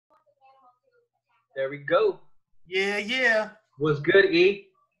There we go. Yeah, yeah. Was good, E?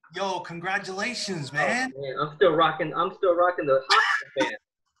 Yo, congratulations, Oh man. man, I'm still rocking. I'm still rocking the hospital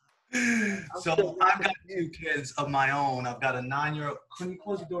band. I'm So still I've rocking got the two band. kids of my own. I've got a 9-year-old. Can you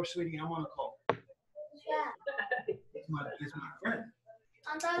close the door, sweetie? I'm on a call. It's my friend.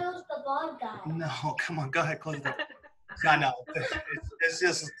 I thought it was the bald guy. No, come on, go ahead, close the door. I know. It's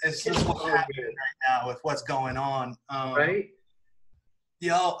just what's Oh happening man, right now with what's going on. right?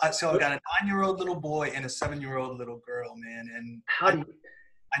 So I got a 9-year-old little boy and a 7-year-old little girl, man. And How do you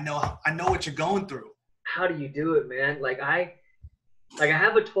I know what you're going through. how do you do it, man? I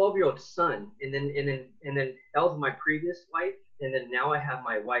have a 12-year-old son, and then that was my previous wife, and then now I have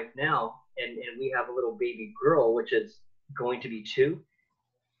my wife now, and we have a little baby girl, which is going to be 2.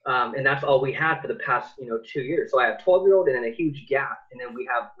 And that's all we had for the past 2 years. So I have 12-year-old and then a huge gap, and then we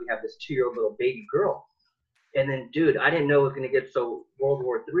have this 2-year-old little baby girl. And then, dude, I didn't know it was gonna get so World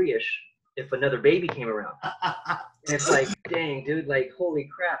War III-ish if another baby came around. And it's like, dang, dude, like, holy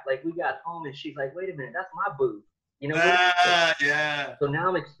crap! Like, we got home and she's like, wait a minute, that's my boo. Yeah. So now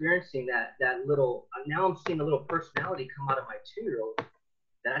I'm experiencing that little. Now I'm seeing a little personality come out of my 2-year-old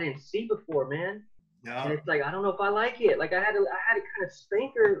that I didn't see before, man. Yeah. And it's like, I don't know if I like it. Like, I had to kind of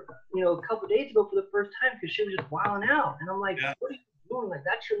spank her, a couple of days ago for the first time because she was just wilding out. And I'm like, Yeah. what are you doing? Like,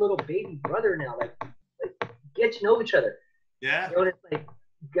 that's your little baby brother now. Like get to know each other. Yeah. And it's like,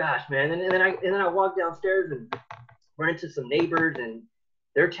 gosh, man. And then I walk downstairs and run into some neighbors, and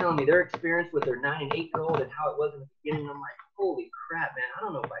they're telling me their experience with their 9 and 8-year-old and how it was in the beginning. I'm like, holy crap, man. I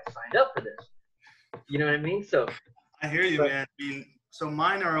don't know if I signed up for this. You know what I mean? So I hear you, man. I mean, so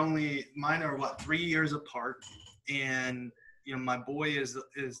mine are what, 3 years apart, and my boy is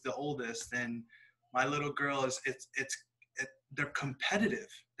the oldest, and my little girl they're competitive.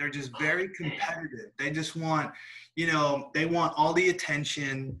 They're just very competitive. They just want, they want all the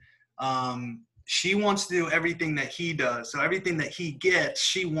attention. She wants to do everything that he does, so everything that he gets,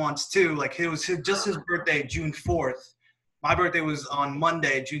 she wants to. Like, it was just his birthday, June 4th. My birthday was on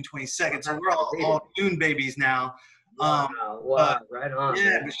Monday, June 22nd. So we're all June babies now. Wow, right on. Yeah,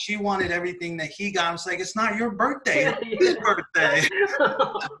 Man. but she wanted everything that he got. I was like, it's not your birthday, it's his birthday.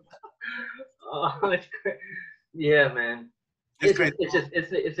 Oh, it's great. Yeah, man. It's crazy.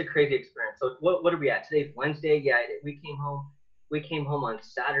 It's a crazy experience. So what are we at? Today's Wednesday. Yeah, we came home. We came home on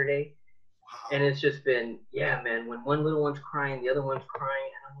Saturday, and it's just been, yeah, man. When one little one's crying, the other one's crying,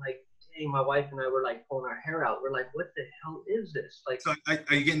 and I'm like, dang. My wife and I were like pulling our hair out. We're like, what the hell is this? Like, So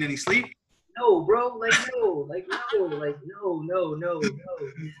are you getting any sleep? no, bro. Like, no. Like, no. Like, no.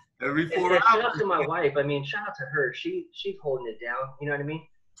 Every And 4 shout hours. out to my wife. I mean, shout out to her. She's holding it down. You know what I mean?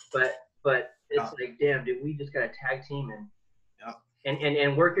 But it's like, damn, dude, we just got a tag team, and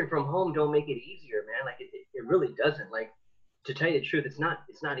and working from home don't make it easier, man. Like, it really doesn't. Like, to tell you the truth, it's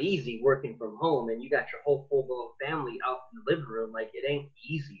not easy working from home, and you got your whole full-blown family out in the living room. Like, it ain't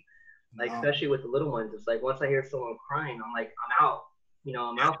easy. Like, especially with the little ones. It's like, once I hear someone crying, I'm like, I'm out.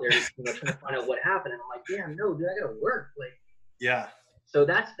 I'm out there, trying to find out what happened. And I'm like, damn, no, dude, I gotta work. Like, Yeah. so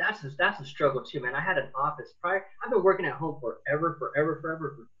that's a struggle too, man. I had an office prior. I've been working at home forever, for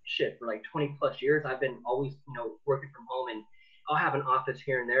like 20 plus years. I've been always, working from home, and I'll have an office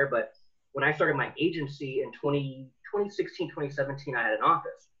here and there. But when I started my agency in 2016, 2017, I had an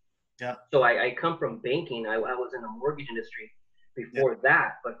office. Yeah. So I come from banking. I was in the mortgage industry before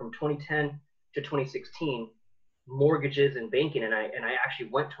that, but from 2010 to 2016, mortgages and banking, and I actually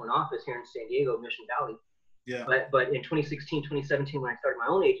went to an office here in San Diego, Mission Valley. Yeah. But in 2016, 2017, when I started my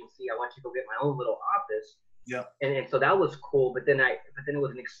own agency, I went to go get my own little office. Yeah. And so that was cool. But then it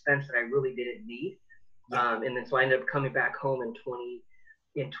was an expense that I really didn't need. Yeah. And then so I ended up coming back home in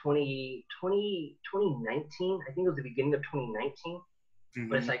 2019. I think it was the beginning of 2019. Mm-hmm.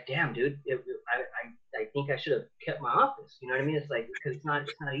 But it's like, damn, dude, I think I should have kept my office. You know what I mean? It's like, because it's not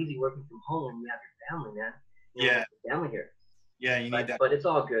easy working from home when you have your family, man. Family here. Yeah, you need that. But it's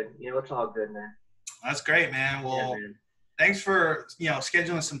all good. It's all good, man. That's great, man. Well, yeah, man. Thanks for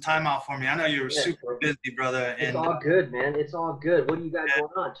scheduling some time out for me. I know you're super busy, brother. It's all good, man. It's all good. What do you got going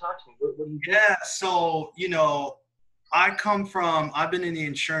on? Talk to me. What do you do? Yeah, so I've been in the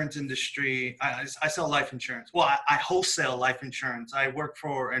insurance industry. I sell life insurance. Well, I wholesale life insurance. I work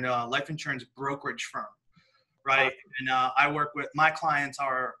for a life insurance brokerage firm, right? And I work with, my clients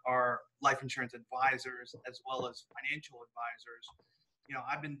are life insurance advisors as well as financial advisors.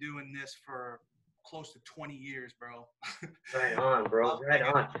 I've been doing this for close to 20 years, bro. Right on, bro. Right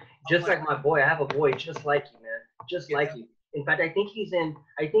on. Just like my boy. I have a boy just like you, man. Just like you. In fact, I think he's in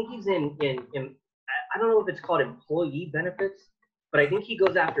I don't know if it's called employee benefits, but I think he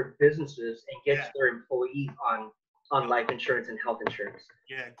goes after businesses and gets their employees on life insurance and health insurance.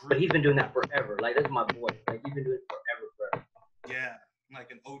 Yeah, but he's been doing that forever. Like, this is my boy. Like, he's been doing it forever. Yeah, I'm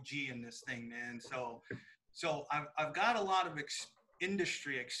like an OG in this thing, man. So I've got a lot of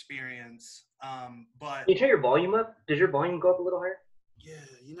industry experience, but. Can you turn your volume up? Does your volume go up a little higher? Yeah,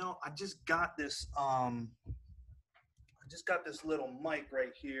 you know, I just got this little mic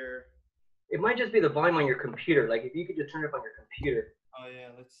right here. It might just be the volume on your computer. Like, if you could just turn it up on your computer. Oh yeah,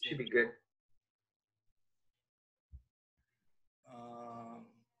 let's see. Should be good.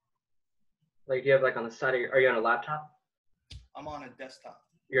 Like, do you have like on the side of are you on a laptop? I'm on a desktop.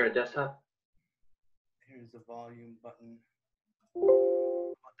 You're on a desktop? Here's the volume button. How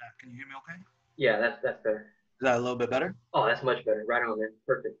about that? Can you hear me okay? Yeah, that's better. Is that a little bit better? Oh, that's much better. Right on, man.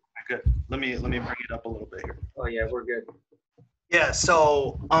 Perfect. Good. Let me bring it up a little bit here. Oh yeah, we're good. Yeah,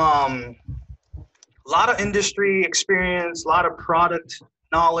 so a lot of industry experience, a lot of product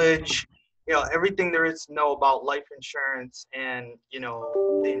knowledge, you know, everything there is to know about life insurance and, you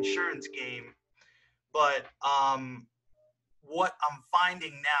know, the insurance game. But what I'm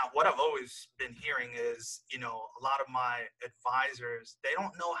finding now, what I've always been hearing is, you know, a lot of my advisors, they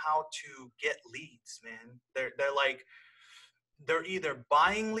don't know how to get leads, man. They're either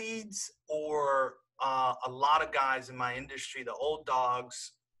buying leads or a lot of guys in my industry, the old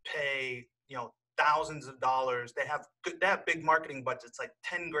dogs, pay, you know, thousands of dollars. They have big marketing budgets, like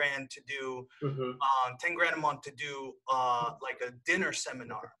 10 grand to do, 10 grand a month to do like a dinner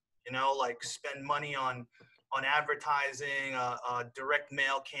seminar, you know, like spend money on advertising, a direct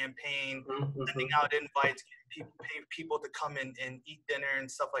mail campaign, sending out invites, pay people to come in and eat dinner and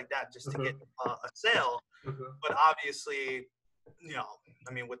stuff like that just to get a sale. But obviously, you know,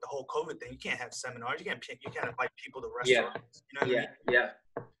 I mean, with the whole COVID thing, you can't have seminars. You can't invite people to restaurants. You know what I mean? Yeah.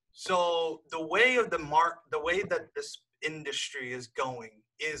 So the way that this industry is going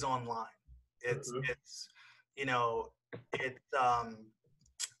is online. It's you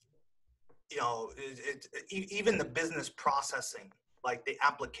know, even the business processing, like the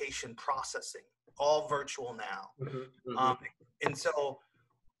application processing, all virtual now. And so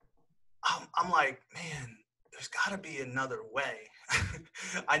I'm like, man, there's got to be another way.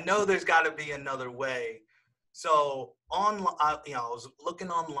 I know there's got to be another way. So I was looking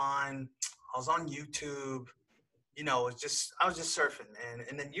online. I was on YouTube. You know, I was just surfing, man.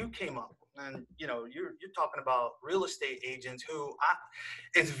 And then you came up, and you know, you're talking about real estate agents who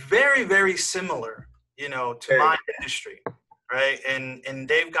it's very, very similar, you know, to my industry, right? And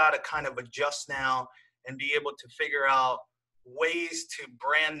they've got to kind of adjust now and be able to figure out ways to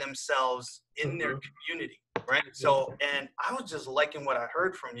brand themselves in their community, right? So, and I was just liking what I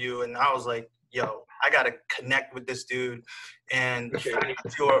heard from you, and I was like, yo, I got to connect with this dude. And the fact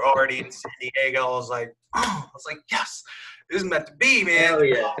that you were already in San Diego, I was like, yes, this is meant to be, man. Hell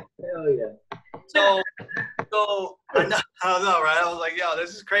yeah. So I know, right? I was like, yo,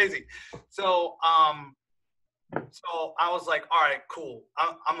 this is crazy. So I was like, all right, cool.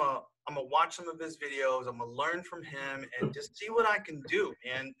 I'm gonna watch some of his videos. I'm gonna learn from him and just see what I can do,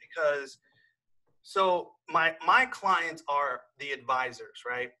 man. Because so my clients are the advisors,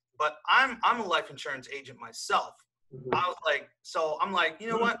 right? But I'm a life insurance agent myself. I was like, so I'm like, you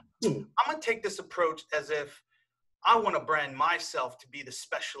know what? I'm gonna take this approach as if I want to brand myself to be the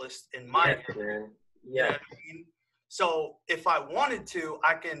specialist in my area. You know what I mean? So if I wanted to,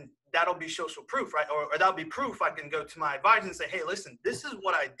 that'll be social proof, right? Or that'll be proof I can go to my advisor and say, hey, listen, this is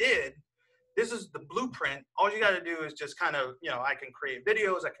what I did. This is the blueprint. All you got to do is just kind of, you know, I can create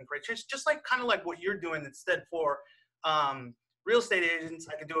videos. I can create just like kind of like what you're doing instead for real estate agents.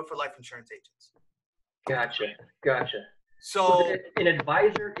 I can do it for life insurance agents. Gotcha. So an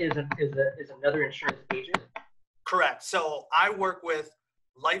advisor is another insurance agent? Correct. So I work with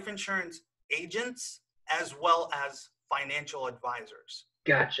life insurance agents as well as financial advisors.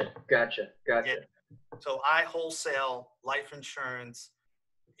 Gotcha. Yeah. So I wholesale life insurance,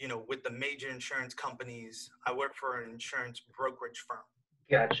 you know, with the major insurance companies. I work for an insurance brokerage firm.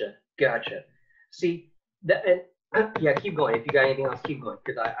 Gotcha. See, yeah, keep going. If you got anything else, keep going,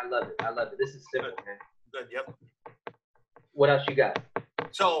 because I love it. This is simple, man. Good, yep. What else you got?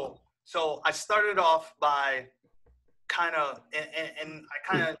 So I started off by kind of, and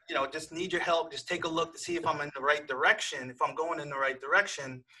I kind of, you know, just need your help. Just take a look to see if I'm in the right direction. If I'm going in the right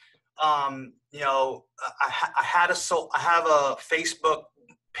direction, you know, I have a Facebook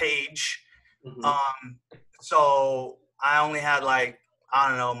page. So I only had like, I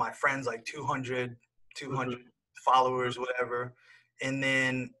don't know, my friends like 200 followers, whatever. And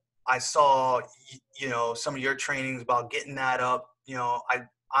then I saw, you know, some of your trainings about getting that up. You know,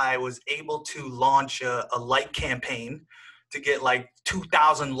 I was able to launch a like campaign to get like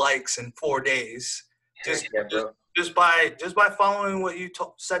 2,000 likes in 4 days. Just Just by following what you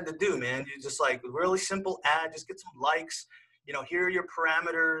said to do, man. You just like really simple ad, just get some likes. You know, here are your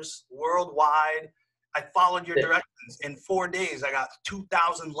parameters worldwide. I followed your directions. In 4 days, I got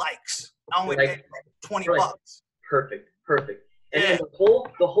 2,000 likes. I only paid $20. Perfect. And Yeah. then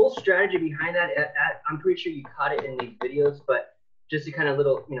the whole strategy behind that, I'm pretty sure you caught it in these videos, but just to kind of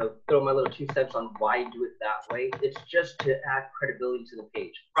throw my little 2 cents on why you do it that way. It's just to add credibility to the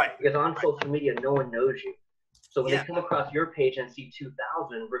page. Right. Because on social media, no one knows you. So when they come across your page and see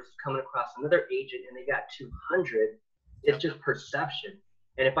 2,000 versus coming across another agent and they got 200, it's just perception.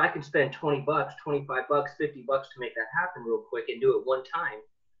 And if I can spend $20, $25, $50 to make that happen real quick and do it one time,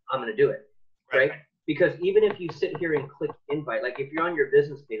 I'm going to do it. Right? Because even if you sit here and click invite, like if you're on your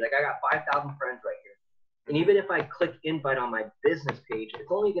business page, like I got 5,000 friends right here. And even if I click invite on my business page, it's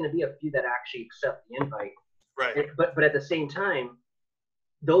only going to be a few that actually accept the invite. Right. But at the same time,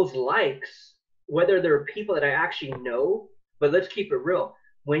 those likes, whether they're people that I actually know, but let's keep it real.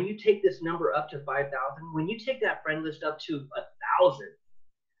 When you take this number up to 5,000, when you take that friend list up to 1,000,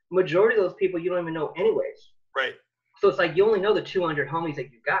 majority of those people you don't even know anyways. Right. So it's like you only know the 200 homies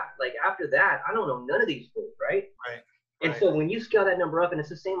that you got. Like after that, I don't know none of these fools, right? Right. And so when you scale that number up, and it's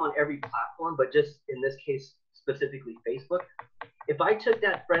the same on every platform, but just in this case, specifically Facebook, if I took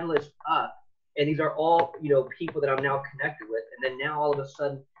that friend list up, and these are all, people that I'm now connected with, and then now all of a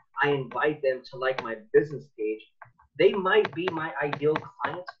sudden I invite them to like my business page, they might be my ideal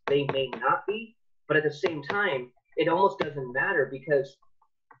clients. They may not be, but at the same time, it almost doesn't matter because,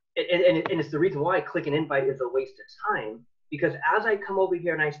 and it's the reason why click an invite is a waste of time, because as I come over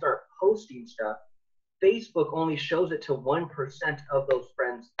here and I start posting stuff, Facebook only shows it to 1% of those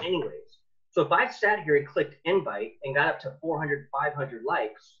friends anyways. So if I sat here and clicked invite and got up to 400, 500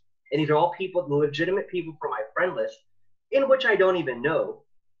 likes, and these are all people, legitimate people from my friend list, in which I don't even know,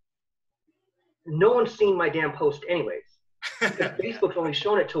 no one's seen my damn post anyways. Because Facebook's only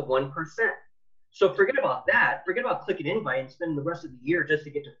showing it to 1%. So forget about that. Forget about clicking invite and spending the rest of the year just to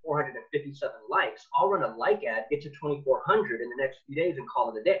get to 457 likes. I'll run a like ad, get to 2,400 in the next few days and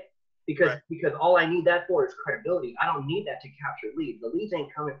call it a day. Because all I need that for is credibility. I don't need that to capture leads. The leads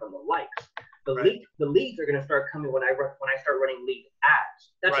ain't coming from the likes. The leads are going to start coming when I start running lead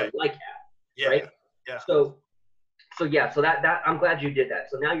ads. That's a like ad, right? Yeah. So that I'm glad you did that.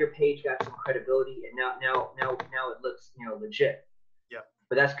 So now your page got some credibility, and now it looks legit. Yeah.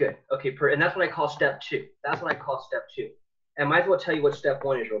 But that's good. Okay, and that's what I call step 2. And might as well tell you what step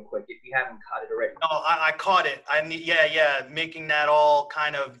 1 is real quick if you haven't caught it already. No, I caught it. Making that all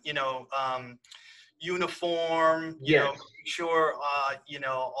kind of uniform. You know, making sure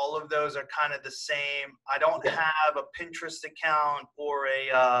all of those are kind of the same. I don't have a Pinterest account or a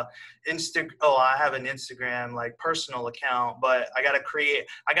I have an Instagram like personal account, but I got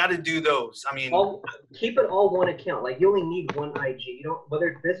to do those. I mean, keep it all one account. Like you only need one IG. You don't, whether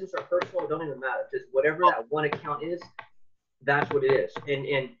it's business or personal, it don't even matter. Just whatever that one account is, that's what it is.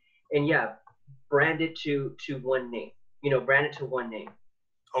 And yeah, brand it to one name. Brand it to one name.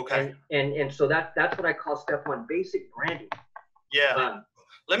 Okay. And so that's what I call step 1, basic branding. Yeah.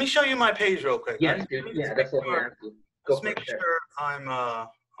 Let me show you my page real quick. Yes, dude. Yeah, that's what I'm asking. Let's make sure I'm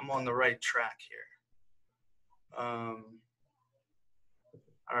on the right track here. All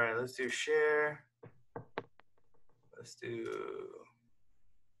right, let's do share. Let's do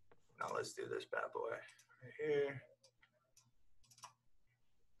this bad boy right here.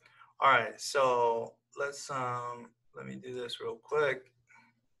 All right, so let's let me do this real quick.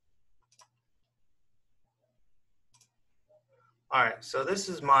 All right, so this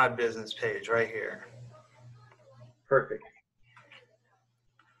is my business page right here. Perfect.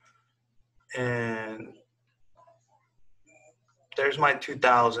 And there's my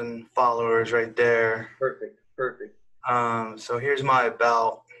 2,000 followers right there. Perfect. So here's my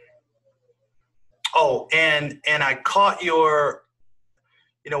about. Oh, and I caught your,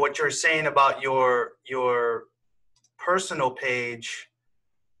 what you're saying about your personal page.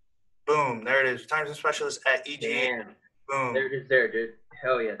 Boom, there it is. Times and specialist at EG. Damn. Boom. There it is, dude.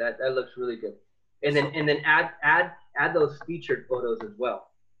 Hell yeah, that looks really good. And then add those featured photos as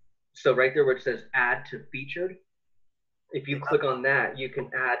well. So right there where it says add to featured, if you click on that, you can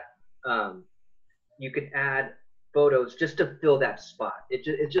add photos just to fill that spot.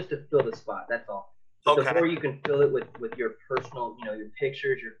 It's just to fill the spot. That's all. So the more you can fill it with your personal, your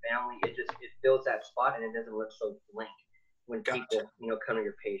pictures, your family, it fills that spot and it doesn't look so blank when people come to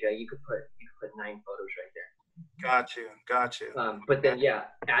your page. Yeah, you could put 9 photos right there. Got you. But then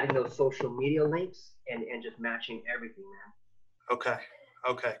adding those social media links and just matching everything, man.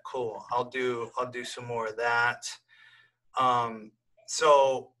 Okay, cool. I'll do some more of that.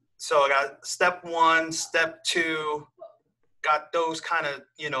 So So I got step 1, step 2, got those kind of,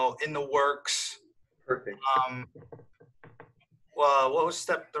 in the works. Perfect. Well, what was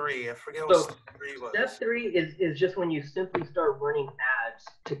step 3? I forget what So step 3 was. step 3 is just when you simply start running ads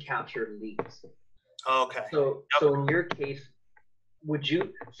to capture leads. Okay. So in your case, would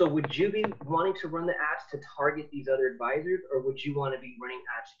you be wanting to run the ads to target these other advisors, or would you want to be running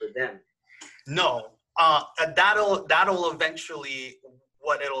ads for them? No. That'll eventually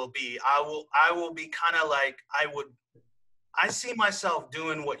what it'll be. I will be kind of like I see myself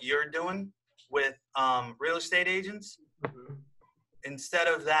doing what you're doing with real estate agents. Mm-hmm. Instead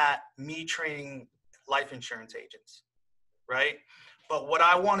of that, me training life insurance agents, right? But what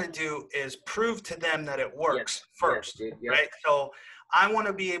I want to do is prove to them that it works first, right? So I want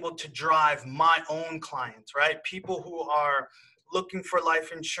to be able to drive my own clients, right? People who are looking for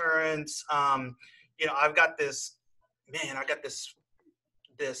life insurance. I've got this, man, I got this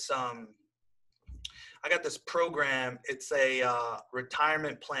program. It's a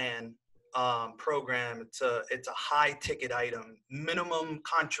retirement plan program. It's a high ticket item. Minimum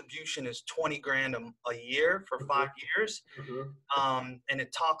contribution is 20 grand a year for 5 years. Mm-hmm. And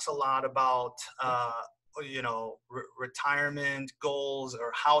it talks a lot about, retirement goals,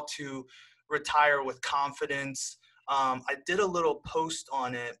 or how to retire with confidence. I did a little post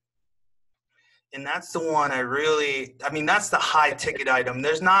on it, and that's the one that's the high ticket item.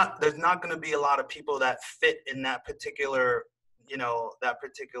 There's not going to be a lot of people that fit in that particular,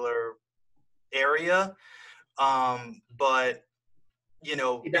 area. But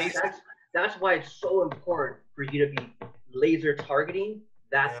that's why it's so important for you to be laser targeting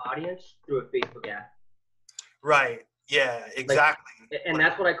that audience through a Facebook ad. Right. Yeah, exactly. And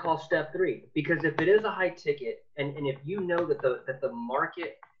that's what I call step 3, because if it is a high ticket, and if you know that the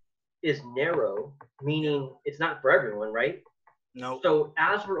market is narrow, meaning it's not for everyone, right? No. So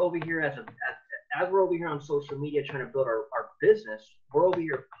as we're over here as we're over here on social media trying to build our business, we're over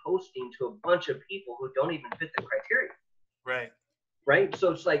here posting to a bunch of people who don't even fit the criteria. Right.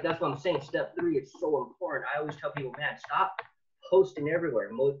 So it's like, that's what I'm saying. Step 3 is so important. I always tell people, man, stop posting everywhere.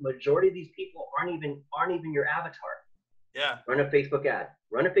 Majority of these people aren't even your avatar. Yeah. Run a Facebook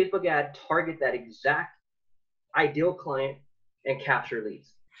ad, target that exact ideal client, and capture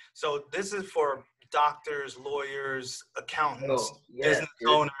leads. So this is for doctors, lawyers, accountants, business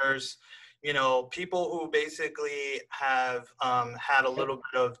owners, people who basically have had a little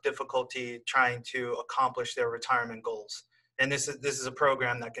bit of difficulty trying to accomplish their retirement goals. And this is a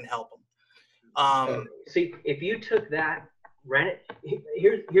program that can help them. See, if you took that, ran it,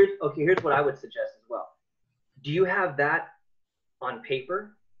 here's what I would suggest as well. Do you have that on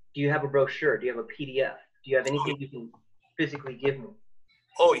paper? Do you have a brochure? Do you have a PDF? Do you have anything you can physically give me?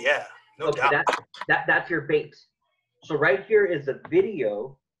 Oh yeah, no doubt. That's your bait. So right here is a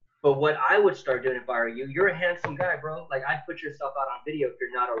video. But what I would start doing if I were you, you're a handsome guy, bro. Like, I'd put yourself out on video if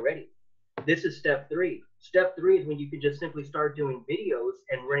you're not already. This is step 3. Step 3 is when you can just simply start doing videos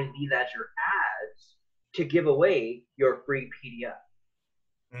and running these as your ads to give away your free PDF.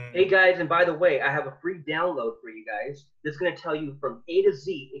 Hey guys, and by the way, I have a free download for you guys. This is going to tell you from A to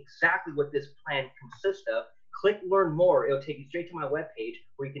Z exactly what this plan consists of. Click learn more. It'll take you straight to my webpage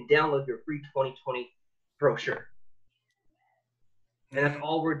where you can download your free 2020 brochure. And that's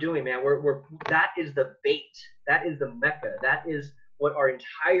all we're doing, man. That is the bait. That is the mecca. That is what our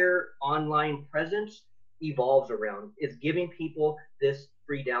entire online presence evolves around, is giving people this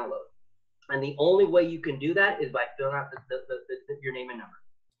free download. And the only way you can do that is by filling out your name and number.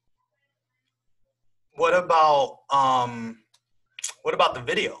 What about the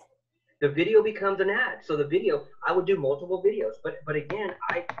video? The video becomes an ad. So the video, I would do multiple videos, but again,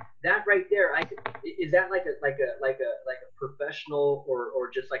 that right there, is that like a professional or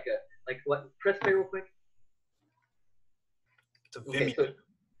just like what? Press play real quick. It's a Vimeo. Okay,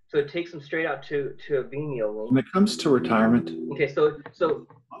 so it takes them straight out to a Vimeo link. When it comes to retirement, okay, so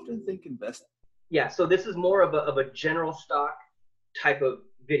often think invest. Yeah, so this is more of a general stock type of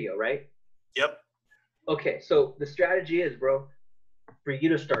video, right? Yep. Okay, so the strategy is, bro, for you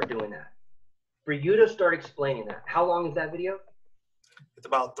to start doing that. For you to start explaining that. How long is that video? It's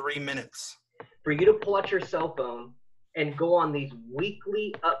about 3 minutes. For you to pull out your cell phone and go on these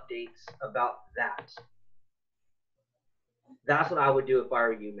weekly updates about that. That's what I would do if I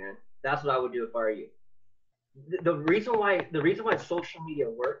were you, man. That's what I would do if I were you. The reason why social media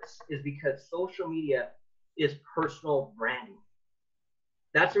works is because social media is personal branding.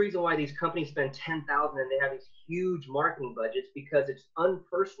 That's the reason why these companies spend $10,000 and they have these huge marketing budgets, because it's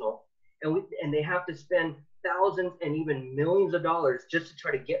unpersonal, and they have to spend thousands and even millions of dollars just to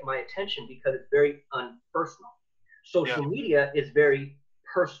try to get my attention, because it's very unpersonal. Social media is very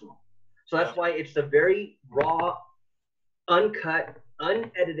personal. So that's why it's a very raw, uncut,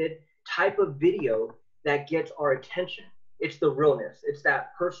 unedited type of video that gets our attention. It's the realness. It's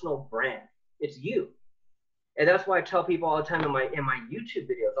that personal brand. It's you. And that's why I tell people all the time in my YouTube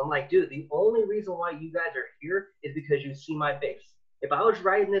videos, I'm like, dude, the only reason why you guys are here is because you see my face. If I was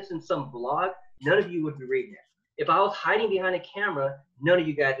writing this in some blog, none of you would be reading it. If I was hiding behind a camera, none of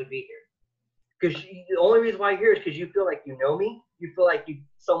you guys would be here. Because the only reason why you're here is because you feel like you know me. You feel like you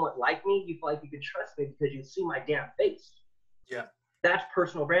somewhat like me. You feel like you can trust me because you see my damn face. Yeah. That's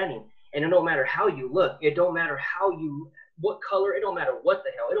personal branding. And it don't matter how you look. It don't matter what color. It don't matter what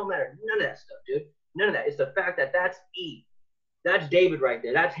the hell. It don't matter none of that stuff, dude. None of that. It's the fact that that's E. That's David right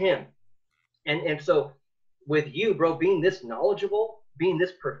there. That's him. And so with you, bro, being this knowledgeable, being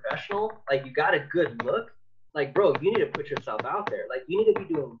this professional, like you got a good look, like, bro, you need to put yourself out there. Like you need to be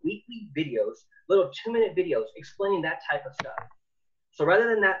doing weekly videos, little 2-minute videos explaining that type of stuff. So rather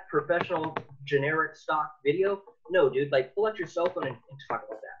than that professional generic stock video, no, dude, like pull out your cell phone and talk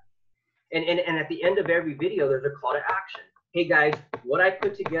about that. And at the end of every video, there's a call to action. Hey guys, what I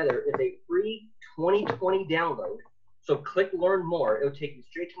put together is a free 2020 download. So click learn more. It'll take you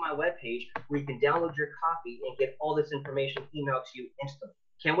straight to my webpage where you can download your copy and get all this information emailed to you instantly.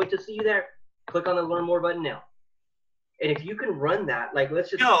 Can't wait to see you there. Click on the learn more button now. And if you can run that, like let's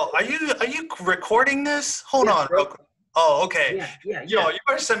just. Yo, are you recording this? Hold on, real quick. Oh, okay. Yeah. Yo, you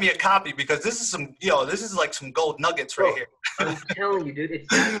better send me a copy because this is like some gold nuggets right here. I'm telling you, dude, it's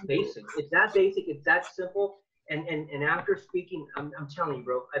that basic. It's that basic. It's that simple. And after speaking, I'm telling you,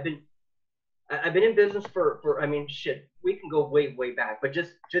 bro, I've been in business for I mean, shit, we can go way back, but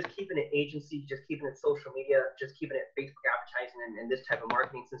just keeping it agency, just keeping it social media, just keeping it Facebook advertising and this type of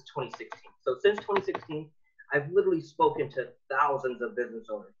marketing since 2016. So since 2016, I've literally spoken to thousands of business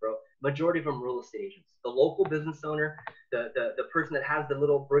owners, bro. Majority of them real estate agents. The local business owner, the person that has the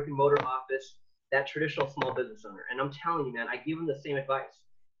little brick and mortar office, that traditional small business owner. And I'm telling you, man, I give them the same advice.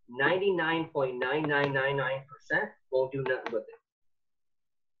 99.9999% won't do nothing with it.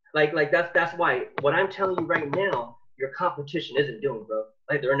 Like that's why what I'm telling you right now, your competition isn't doing, bro.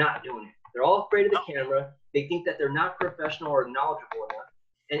 Like they're not doing it. They're all afraid of the camera. They think that they're not professional or knowledgeable enough.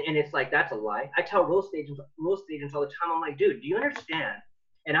 And it's like, that's a lie. I tell real estate agents all the time, I'm like, dude, do you understand?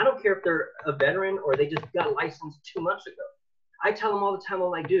 And I don't care if they're a veteran or they just got licensed 2 months ago. I tell them all the time, I'm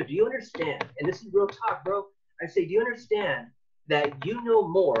like, dude, do you understand? And this is real talk, bro. I say, do you understand that you know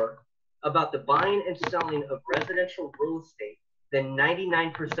more about the buying and selling of residential real estate than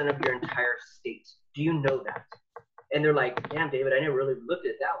 99% of your entire state? Do you know that? And they're like, damn, David, I never really looked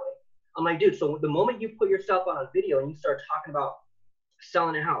at it that way. I'm like, dude, so the moment you put yourself on a video and you start talking about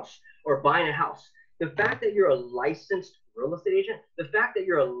selling a house or buying a house, the fact that you're a licensed real estate agent, the fact that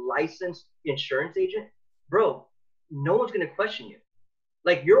you're a licensed insurance agent, bro, no one's going to question you.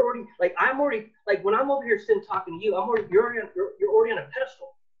 Like you're already, like I'm already, like when I'm over here sitting talking to you, you're already on a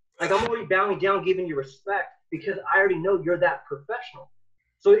pedestal. Like I'm already bowing down, giving you respect because I already know you're that professional.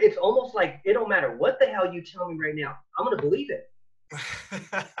 So it's almost like it don't matter what the hell you tell me right now, I'm going to believe it.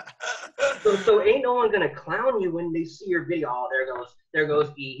 So ain't no one gonna clown you when they see your video. Oh, there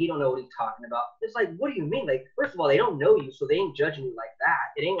goes E. He don't know what he's talking about. It's like, what do you mean? Like, first of all, they don't know you, so they ain't judging you like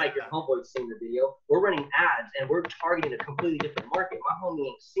that. It ain't like your homeboy's seen the video. We're running ads and we're targeting a completely different market. My homie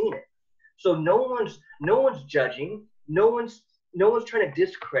ain't seen it. So no one's judging. No one's trying to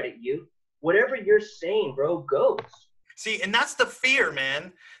discredit you. Whatever you're saying, bro, goes. See, and that's the fear,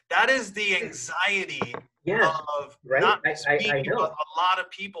 man. That is the anxiety of not speaking. I know. A lot of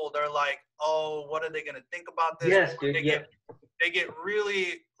people, they're like, oh, what are they going to think about this? Yes, dude, they get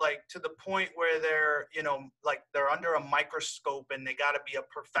really like to the point where they're, like they're under a microscope and they got to be a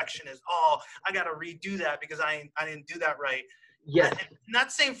perfectionist. Oh, I got to redo that because I didn't do that right. Yes. And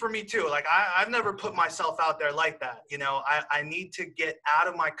that's same for me too. Like I've never put myself out there like that. I need to get out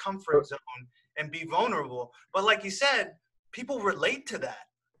of my comfort zone and be vulnerable. But like you said, people relate to that.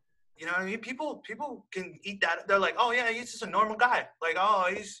 You know what I mean? People can eat that. They're like, oh yeah, he's just a normal guy. Like,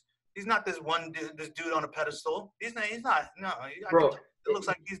 oh, he's not this dude on a pedestal. He's not. No, bro. It looks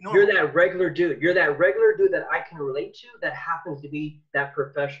like he's normal. You're that regular dude. You're that regular dude that I can relate to. That happens to be that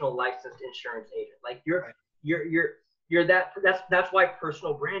professional licensed insurance agent. Like you're that. That's why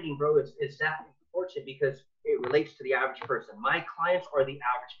personal branding, bro, is that important because it relates to the average person. My clients are the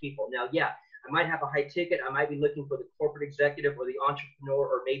average people. Now, yeah, I might have a high ticket. I might be looking for the corporate executive or the entrepreneur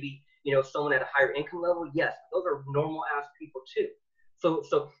or maybe, someone at a higher income level. Yes, those are normal ass people too. So,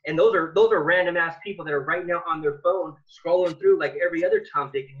 and those are random ass people that are right now on their phone scrolling through like every other Tom,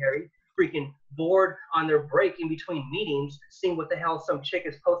 Dick, and Harry, freaking bored on their break in between meetings, seeing what the hell some chick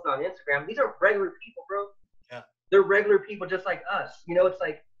is posting on Instagram. These are regular people, bro. Yeah. They're regular people just like us. You know, it's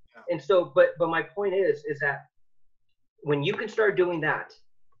like, and so, but my point is that when you can start doing that,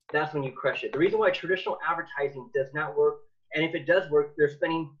 that's when you crush it. The reason why traditional advertising does not work, and if it does work, they're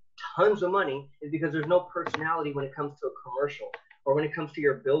spending tons of money, is because there's no personality when it comes to a commercial, or when it comes to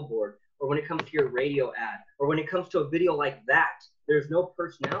your billboard, or when it comes to your radio ad, or when it comes to a video like that. There's no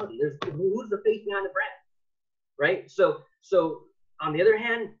personality. Who's the face behind the brand, right? So on the other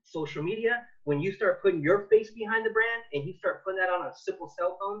hand, social media, when you start putting your face behind the brand and you start putting that on a simple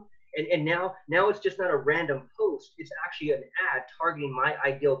cell phone, and now it's just not a random post, it's actually an ad targeting my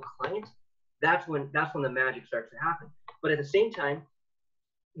ideal client, that's when the magic starts to happen. But at the same time,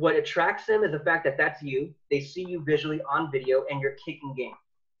 what attracts them is the fact that that's you. They see you visually on video and you're kicking game.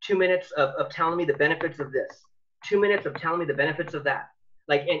 2 minutes of telling me the benefits of this, 2 minutes of telling me the benefits of that.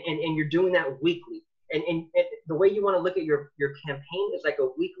 Like, and you're doing that weekly. And the way you want to look at your campaign is like a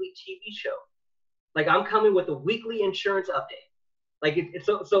weekly TV show. Like, I'm coming with a weekly insurance update. Like,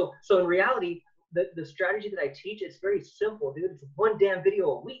 so in reality, the strategy that I teach, it's very simple, dude. It's one damn video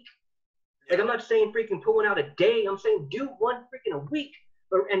a week. Like, I'm not saying freaking put one out a day. I'm saying do one freaking a week.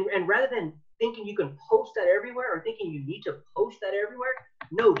 And rather than thinking you can post that everywhere, or thinking you need to post that everywhere,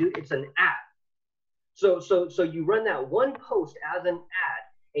 no, dude, it's an ad. So you run that one post as an ad,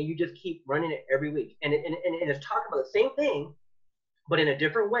 and you just keep running it every week. And it's talking about the same thing, but in a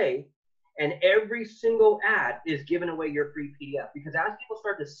different way. And every single ad is giving away your free PDF, because as people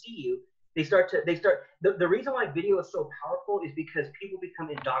start to see you, the reason why video is so powerful is because people become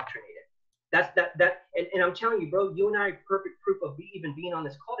indoctrinated. And I'm telling you, bro, you and I are perfect proof of even being on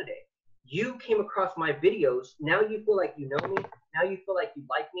this call today. You came across my videos. Now you feel like you know me. Now you feel like you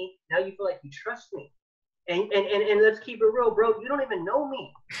like me. Now you feel like you trust me. And let's keep it real, bro. You don't even know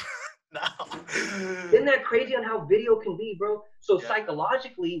me. No. Isn't that crazy on how video can be, bro? So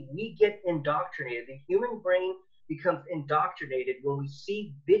psychologically, we get indoctrinated. The human brain becomes indoctrinated when we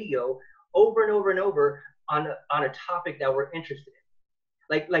see video over and over and over on a topic that we're interested in.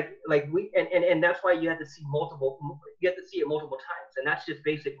 Like we and that's why you have to see it multiple times. And that's just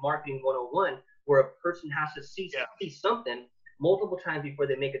basic marketing 101, where a person has to see something multiple times before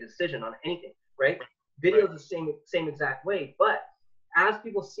they make a decision on anything, right? Video is the same exact way. But as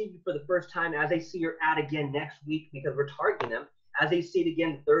people see you for the first time, as they see your ad again next week because we're targeting them, as they see it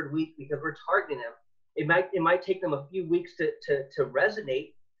again the third week because we're targeting them, it might take them a few weeks to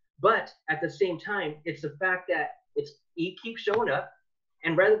resonate. But at the same time, it's the fact that E keeps showing up.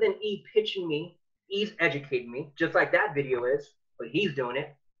 And rather than E pitching me, E's educating me, just like that video is, but he's doing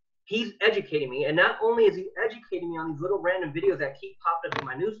it. He's educating me. And not only is he educating me on these little random videos that keep popping up in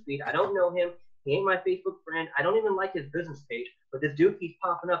my newsfeed, I don't know him. He ain't my Facebook friend. I don't even like his business page, but this dude keeps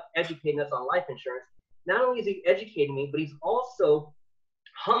popping up, educating us on life insurance. Not only is he educating me, but he's also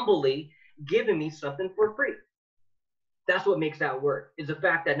humbly giving me something for free. That's what makes that work, is the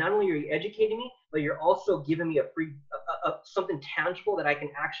fact that not only are you educating me, but you're also giving me a free, something tangible that I can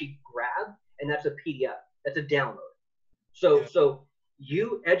actually grab, and that's a PDF. That's a download. So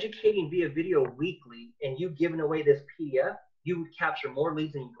you educating via video weekly and you giving away this PDF, you would capture more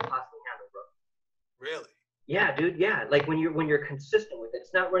leads than you can possibly handle, bro. Really? Yeah, dude. Yeah, like when you're consistent with it,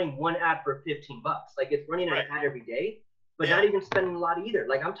 it's not running one ad for $15. Like, it's running an ad every day, but not even spending a lot either.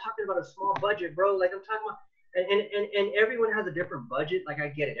 Like, I'm talking about a small budget, bro. Like, I'm talking about. And everyone has a different budget. Like, I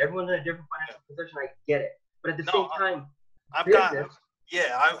get it. Everyone's in a different financial position. I get it. But at the same time,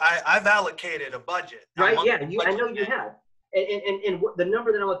 I've allocated a budget. Right? Yeah. I know you have. And the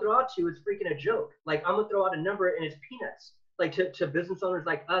number that I'm gonna throw out to you is freaking a joke. Like, I'm gonna throw out a number and it's peanuts. Like, to business owners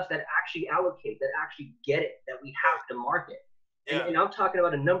like us that actually allocate, that actually get it, that we have to market. Yeah. And I'm talking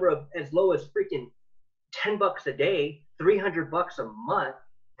about a number of as low as freaking $10 a day, $300 a month,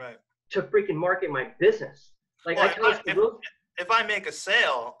 right, to freaking market my business. Like, well, if I make a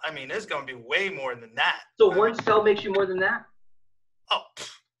sale, I mean, it's going to be way more than that. So one sale makes you more than that?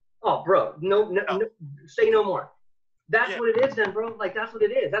 Oh, bro, no, say no more. That's what it is then, bro. Like, that's what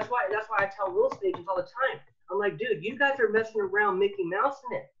it is. That's why I tell real estate agents all the time. I'm like, dude, you guys are messing around Mickey Mouse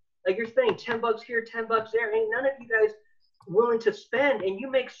in it. Like, you're spending $10 here, $10 there. Ain't none of you guys willing to spend, and you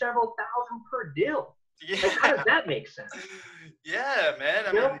make several thousand per deal. Yeah. Like, how does that make sense? Yeah, man.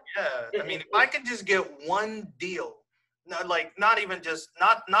 I mean, if I could just get one deal, not even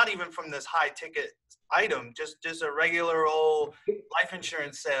from this high ticket item, just a regular old life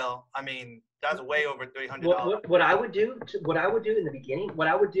insurance sale. I mean, that's way over $300. What I would do in the beginning,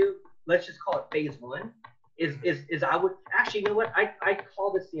 let's just call it phase one, is I would actually, you know what? I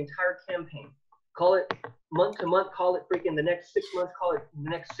call this the entire campaign. Call it month to month, call it freaking the next 6 months, call it the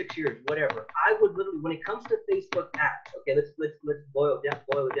next 6 years, whatever. I would literally, when it comes to Facebook ads, okay, let's boil it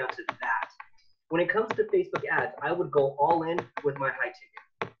down to that. When it comes to Facebook ads, I would go all in with my high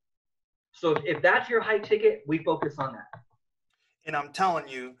ticket. So if that's your high ticket, we focus on that. And I'm telling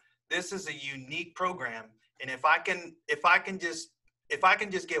you, this is a unique program. And if I can just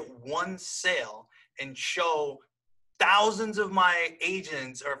get one sale and show thousands of my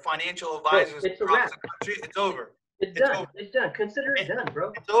agents or financial advisors across the country, it's over. It's done. It's done. Consider it done,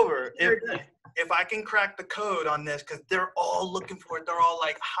 bro. It's over. If I can crack the code on this, because they're all looking for it. They're all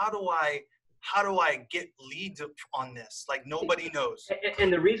like, how do I get leads on this? Like, nobody knows.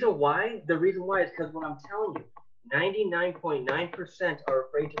 And the reason why is because what I'm telling you, 99.9% are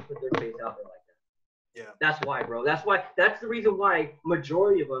afraid to put their face out there like that. Yeah. That's why, bro. That's the reason why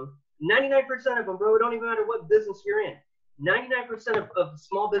majority of them, 99% of them, bro, it don't even matter what business you're in. 99% of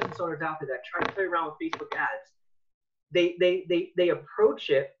small business owners out there that try to play around with Facebook ads, they approach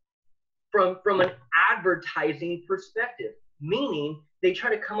it from an advertising perspective, meaning they try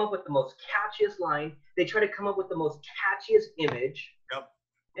to come up with the most catchiest line, they try to come up with the most catchiest image. Yep.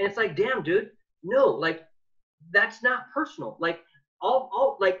 And it's like, damn, dude, no, like, that's not personal. Like,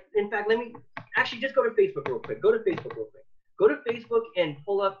 like, in fact, let me actually just go to Facebook real quick. Go to Facebook and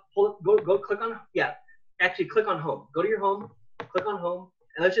go click on, actually click on home. Go to your home, click on home,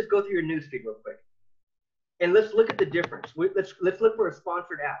 and let's just go through your newsfeed real quick. And let's look at the difference. Let's look for a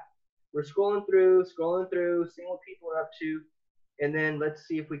sponsored ad. We're scrolling through, seeing what people are up to, and then let's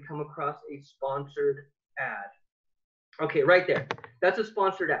see if we come across a sponsored ad. Okay, right there. That's a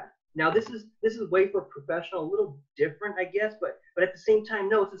sponsored ad. Now this is way for professional, a little different, I guess, but at the same time,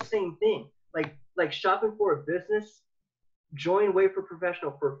 no, it's the same thing. Like shopping for a business, join Way for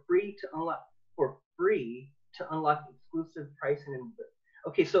Professional for free to unlock exclusive pricing. And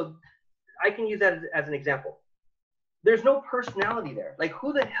okay, so I can use that as an example. There's no personality there. Like,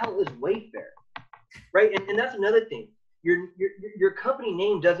 who the hell is Wayfair, right? And that's another thing. Your company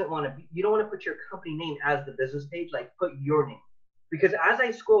name doesn't want to be. You don't want to put your company name as the business page. Like, put your name. Because as I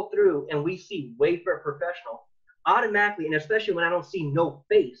scroll through and we see Wayfair Professional, automatically, and especially when I don't see no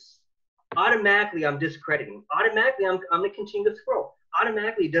face, automatically I'm discrediting. Automatically I'm going to continue to scroll.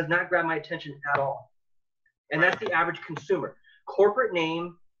 Automatically it does not grab my attention at all. And that's the average consumer. Corporate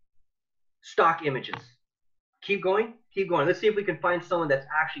name, stock images. Keep going, keep going. Let's see if we can find someone that's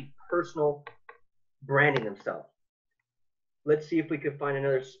actually personal branding themselves. Let's see if we can find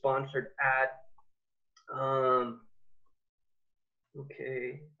another sponsored ad.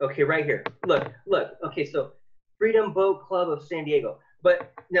 Okay, right here. Look. Okay, so Freedom Boat Club of San Diego.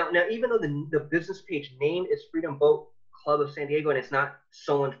 But now even though the business page name is Freedom Boat Club of San Diego and it's not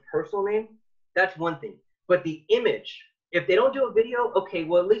someone's personal name, that's one thing. But the image, if they don't do a video, okay,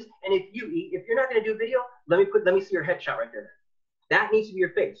 well at least, and if you're not gonna do video, let me see your headshot right there. That needs to be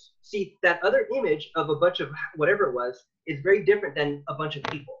your face. See, that other image of a bunch of whatever it was is very different than a bunch of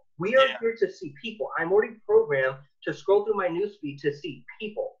people. We are here to see people. I'm already programmed to scroll through my newsfeed to see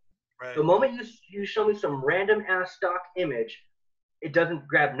people. Right. The moment you show me some random ass stock image, it doesn't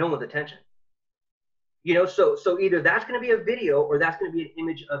grab no one's attention. You know, so either that's going to be a video or that's going to be an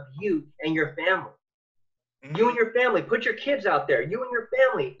image of you and your family. Mm-hmm. You and your family. Put your kids out there. You and your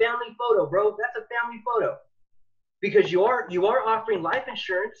family photo, bro. That's a family photo. Because you are offering life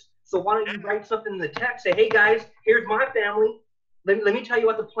insurance. So why don't you write something in the text? Say, hey guys, here's my family. Let me tell you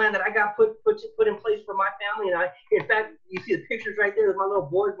what the plan that I got put in place for my family. And in fact, you see the pictures right there of my little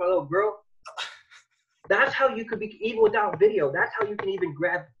boys, my little girl. That's how you could be, even without video, that's how you can even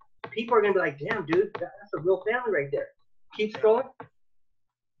grab. People are going to be like, damn, dude, that's a real family right there. Keep scrolling.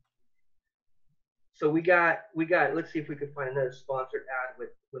 So we got, let's see if we can find another sponsored ad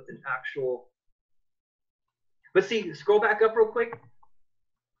with an actual. But see, scroll back up real quick.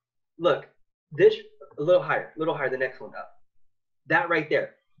 Look, this, a little higher, the next one up. That right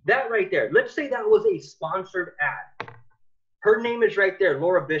there. Let's say that was a sponsored ad. Her name is right there,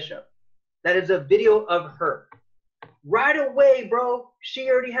 Laura Bishop. That is a video of her. Right away, bro, she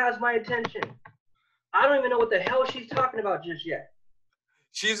already has my attention. I don't even know what the hell she's talking about just yet.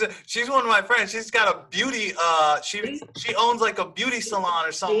 She's one of my friends. She's got a beauty, she owns like a beauty salon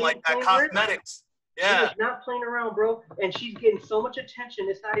or something like that, cosmetics. Yeah. She's not playing around, bro, and she's getting so much attention,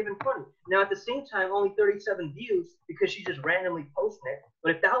 it's not even funny. Now, at the same time, only 37 views because she's just randomly posting it.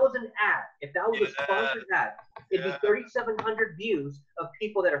 But if that was an ad, if that was a sponsored ad, it'd be 3,700 views of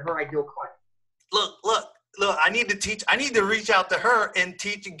people that are her ideal client. Look, I need to reach out to her and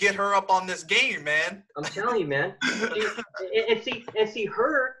get her up on this game, man. I'm telling you, man. See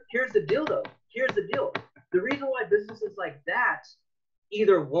her, here's the deal, though. Here's the deal. The reason why businesses like that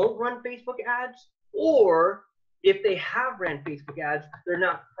either won't run Facebook ads, or if they have ran Facebook ads, they're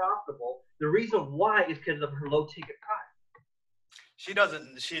not profitable. The reason why is because of her low ticket price. She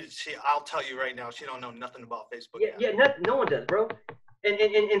doesn't. She. I'll tell you right now. She don't know nothing about Facebook. Yeah. No one does, bro.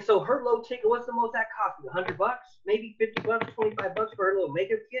 And so her low ticket. What's the most that cost me? $100, maybe $50, $25 for her little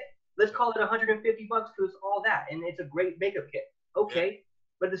makeup kit. Let's call it $150 because all that, and it's a great makeup kit. Okay, yeah.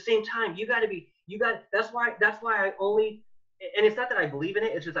 But at the same time, you got. That's why I only. And it's not that I believe in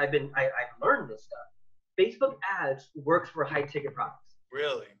it. It's just I've learned this stuff. Facebook ads works for high ticket products.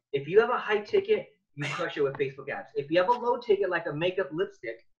 Really? If you have a high ticket, you crush it with Facebook ads. If you have a low ticket like a makeup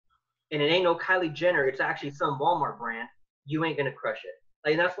lipstick, and it ain't no Kylie Jenner, it's actually some Walmart brand, you ain't gonna crush it.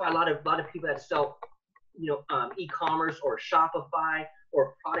 Like, and that's why a lot of people that sell, e-commerce or Shopify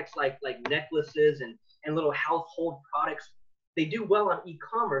or products like necklaces and little household products, they do well on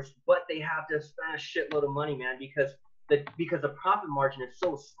e-commerce, but they have to spend a shitload of money, man, because the profit margin is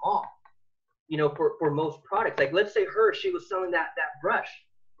so small. For most products. Like, let's say she was selling that brush.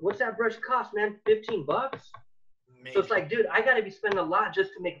 What's that brush cost, man? $15? Maybe. So it's like, dude, I got to be spending a lot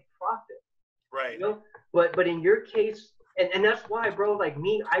just to make a profit. Right. But in your case, and that's why, bro, like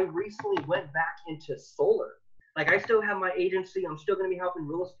me, I recently went back into solar. Like, I still have my agency. I'm still going to be helping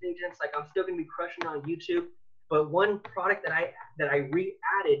real estate agents. Like, I'm still going to be crushing on YouTube. But one product that I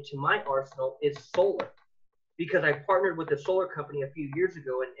re-added to my arsenal is solar, because I partnered with a solar company a few years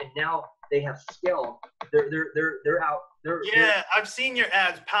ago, and now they have scaled. They're out. I've seen your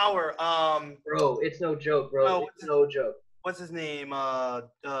ads. Power. Bro, it's no joke, bro. It's no joke. What's his name? Man.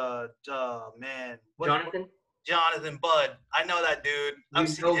 Jonathan Budd. I know that dude. I've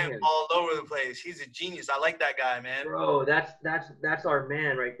seen him all over the place. He's a genius. I like that guy, man. Bro, that's our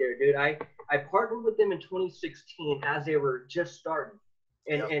man right there, dude. I partnered with them in 2016 as they were just starting.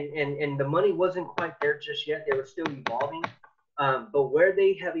 And the money wasn't quite there just yet. They were still evolving. But where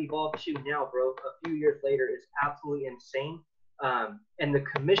they have evolved to now, bro, a few years later, is absolutely insane. And the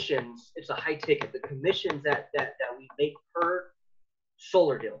commissions, it's a high ticket. The commissions that we make per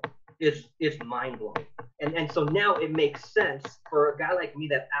solar deal is mind blowing. And so now it makes sense for a guy like me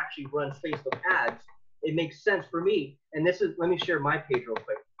that actually runs Facebook ads. It makes sense for me. And let me share my page real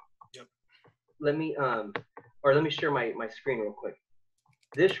quick. Yep. Let me share my screen real quick.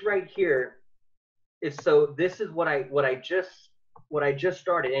 This right here is, so this is what I just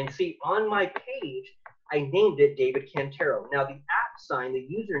started. And see, on my page, I named it David Cantero. Now the @ the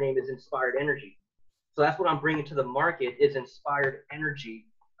username is Inspired Energy. So that's what I'm bringing to the market, is Inspired Energy.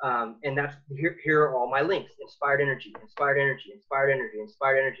 And that's here are all my links: Inspired Energy, Inspired Energy, Inspired Energy,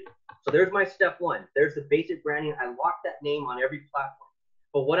 Inspired Energy. So there's my step one. There's the basic branding. I lock that name on every platform.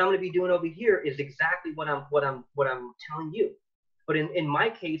 But what I'm going to be doing over here is exactly what I'm telling you. But in my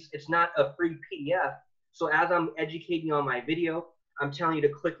case, it's not a free PDF. So as I'm educating you on my video, I'm telling you to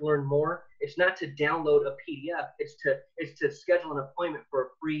click learn more. It's not to download a PDF. It's to schedule an appointment for a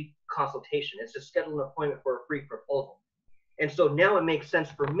free consultation. It's to schedule an appointment for a free proposal. And so now it makes sense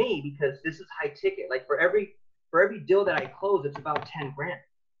for me, because this is high ticket. Like, for every deal that I close, it's about 10 grand.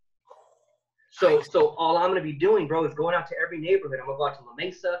 So all I'm going to be doing, bro, is going out to every neighborhood. I'm going to go out to La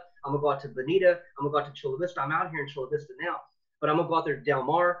Mesa. I'm going to go out to Bonita. I'm going to go out to Chula Vista. I'm out here in Chula Vista now. But I'm going to go out there to Del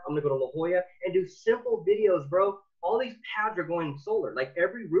Mar. I'm going to go to La Jolla and do simple videos, bro. All these pads are going solar. Like,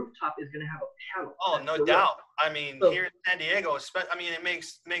 every rooftop is going to have a panel. Oh, no doubt. I mean, here in San Diego, it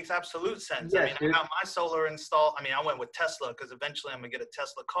makes absolute sense. Yes, I got my solar installed. I went with Tesla because eventually I'm going to get a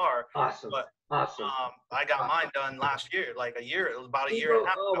Tesla car. Awesome. But, awesome. I got mine done last year, about a year and a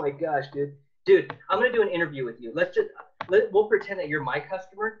half ago. Oh, my gosh, dude. Dude, I'm going to do an interview with you. We'll pretend that you're my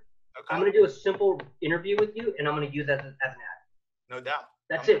customer. Okay. I'm going to do a simple interview with you, and I'm going to use that as an ad. No doubt.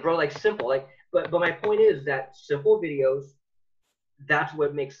 That's it, bro. Like, simple. Like, but my point is that simple videos, that's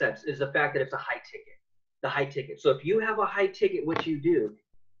what makes sense, is the fact that it's a high ticket. The high ticket. So if you have a high ticket, which you do,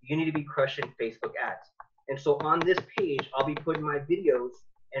 you need to be crushing Facebook ads. And so on this page, I'll be putting my videos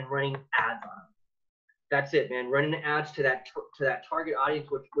and running ads on them. That's it, man. Running the ads to that target audience,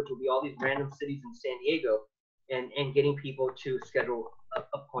 which will be all these random cities in San Diego, and getting people to schedule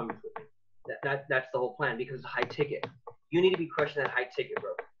appointments with me. That's the whole plan, because it's a high ticket. You need to be crushing that high ticket,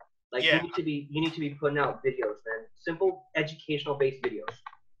 bro. Like, yeah. you need to be putting out videos, man. Simple, educational based videos.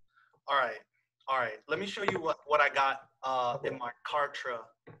 All right. Let me show you what I got in my Kartra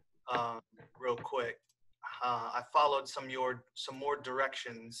real quick. I followed some more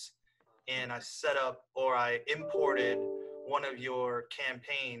directions, and I set up, or I imported one of your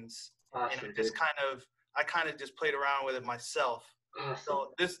campaigns. Awesome, and I kind of just played around with it myself.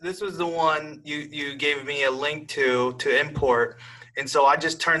 So this was the one you gave me a link to import, and so I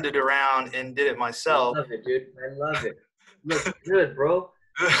just turned it around and did it myself. I love it, dude. I love it. Looks good, bro.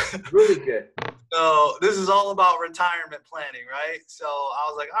 Really good. So this is all about retirement planning, right? So I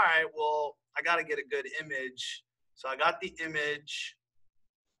was like, all right, well, I got to get a good image So I got the image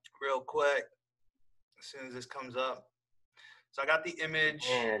real quick as soon as this comes up. So I got the image.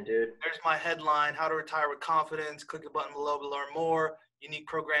 Man, dude. There's my headline, How to Retire with Confidence. Click the button below to learn more. Unique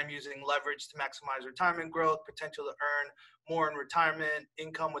program using leverage to maximize retirement growth, potential to earn more in retirement,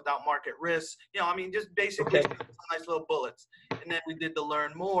 income without market risk. I mean, just basically some nice little bullets. And then we did the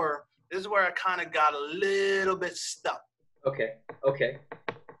learn more. This is where I kind of got a little bit stuck. Okay.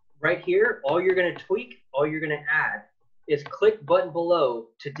 Right here, all you're going to tweak, all you're going to add is click button below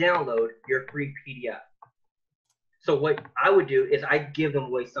to download your free PDF. So what I would do is I give them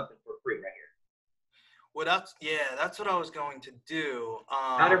away something for free right here. Well, that's what I was going to do.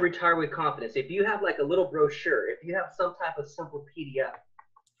 How to retire with confidence. If you have like a little brochure, if you have some type of simple PDF,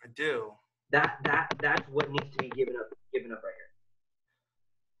 I do. That's what needs to be given up right here.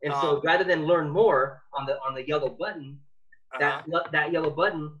 And so rather than learn more on the yellow button, that yellow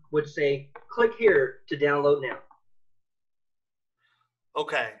button would say click here to download now.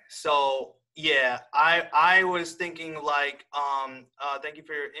 Okay, so yeah, I was thinking like thank you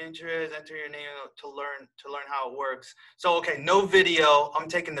for your interest, enter your name to learn how it works. So okay, no video. I'm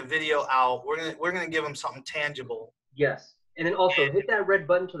taking the video out. We're gonna give them something tangible. Yes. And then also hit that red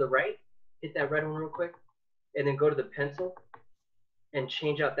button to the right. Hit that red one real quick. And then go to the pencil and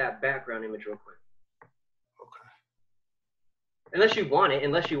change out that background image real quick. Okay. Unless you want it,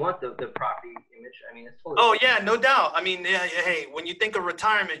 unless you want the property image. I mean, it's totally. Oh yeah, no doubt. I mean, yeah, hey, when you think of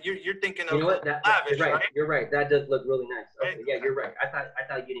retirement, you're thinking of, you know what? lavish, you're right. right? You're right. That does look really nice. Okay, Right? yeah, you're right. I thought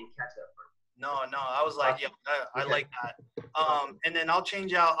you didn't catch that part. No, I was like, Awesome. yeah, I Okay. like that. And then I'll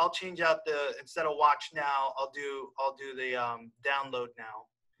change out the, instead of watch now, I'll do the download now.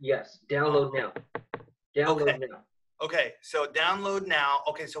 Yes, download now. Download Okay. now. Okay, so download now.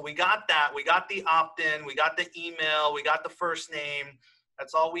 Okay, so we got that. We got the opt-in. We got the email. We got the first name.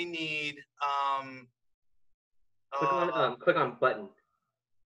 That's all we need. Click on button.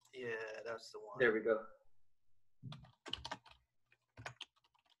 Yeah, that's the one. There we go.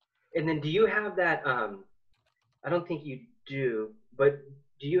 And then do you have that, I don't think you do, but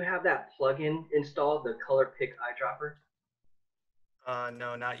do you have that plugin installed, the Color Pick Eyedropper?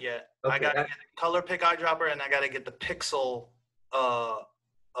 No, not yet. Okay, I got to get the Color Pick Eyedropper, and I got to get the Pixel, little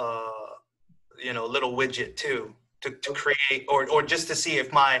widget too to create, or just to see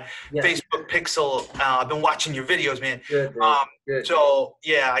if my Facebook Pixel. I've been watching your videos, man. Good, bro. Good. So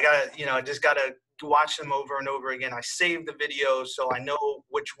yeah, I just gotta watch them over and over again. I save the videos so I know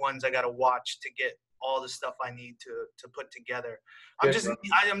which ones I gotta watch to get all the stuff I need to put together. I'm just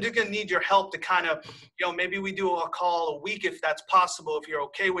gonna need your help to kind of, maybe we do a call a week if that's possible, if you're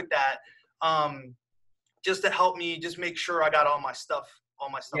okay with that. Just to help me just make sure I got all my stuff.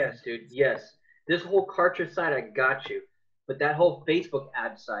 Yes, dude. Yes. This whole cartridge side, I got you. But that whole Facebook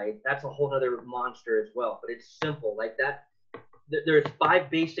ad side, that's a whole other monster as well. But it's simple like that. There's 5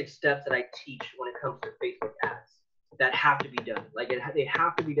 basic steps that I teach when it comes to Facebook ads that have to be done. Like they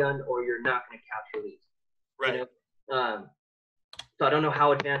have to be done, or you're not going to capture leads. Right. You know? So I don't know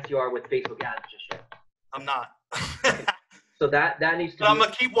how advanced you are with Facebook ads just yet. I'm not. So that needs to. But I'm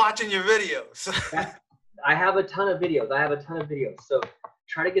gonna keep watching your videos. I have a ton of videos. So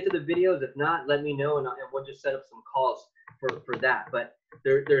try to get to the videos. If not, let me know, and we'll just set up some calls for that. But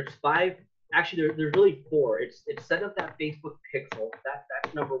there's 5. Actually, there's really 4. It's setting up that Facebook pixel. That's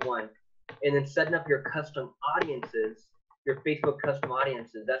number 1, and then setting up your custom audiences, your Facebook custom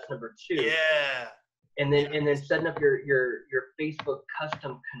audiences. That's number 2. Yeah. And then setting up your Facebook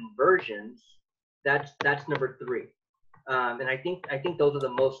custom conversions. That's number 3. And I think those are the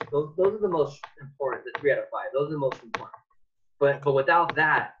most important. The 3 out of 5. Those are the most important. But without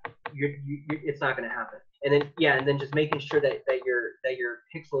that, it's not going to happen. And then just making sure that your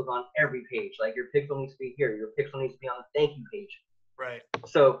pixel is on every page. Like your pixel needs to be here. Your pixel needs to be on the thank you page. Right.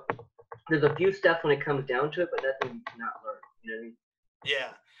 So there's a few steps when it comes down to it, but nothing you cannot learn. You know what I mean?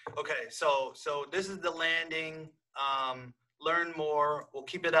 Yeah. Okay. So this is the landing. Learn more. We'll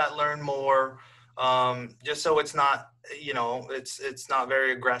keep it at learn more. Just so it's not, it's not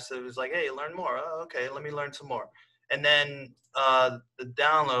very aggressive. It's like, hey, learn more. Oh, okay, let me learn some more. And then the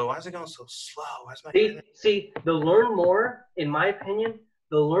download. Why is it going so slow? Why's my see the learn more? In my opinion,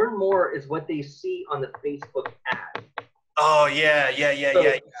 the learn more is what they see on the Facebook ad. Oh yeah.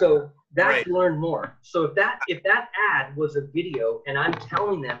 So that's right. Learn more. So if that ad was a video, and I'm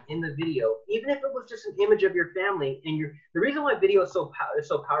telling them in the video, even if it was just an image of your family, and the reason why video is so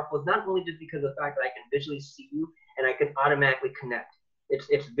powerful is not only just because of the fact that I can visually see you and I can automatically connect.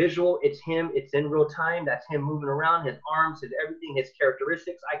 It's visual. It's him. It's in real time. That's him moving around, his arms, his everything, his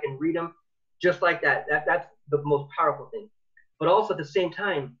characteristics. I can read them just like that. That's the most powerful thing. But also at the same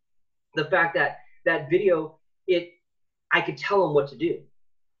time, the fact that that video I could tell them what to do.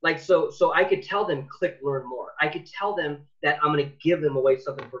 Like, so I could tell them click learn more. I could tell them that I'm going to give them away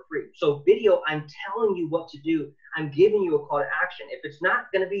something for free. So video, I'm telling you what to do. I'm giving you a call to action. If it's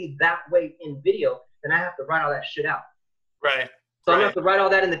not going to be that way in video, then I have to write all that shit out. Right. So I'm going to have to write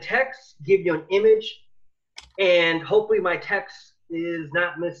all that in the text, give you an image, and hopefully my text is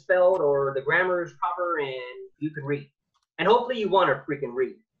not misspelled or the grammar is proper and you can read. And hopefully you want to freaking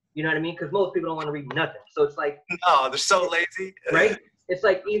read. You know what I mean? Because most people don't want to read nothing. So it's like, no, they're so lazy. Right? It's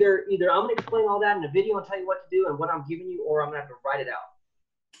like either I'm going to explain all that in a video and tell you what to do and what I'm giving you, or I'm going to have to write it out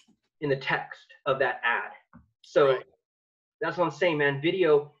in the text of that ad. So that's what I'm saying, man.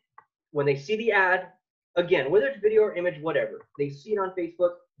 Video, when they see the ad, again, whether it's video or image, whatever, they see it on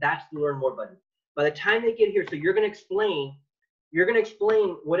Facebook, that's the learn more button. By the time they get here, so you're going to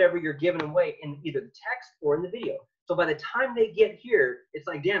explain whatever you're giving away in either the text or in the video. So by the time they get here, it's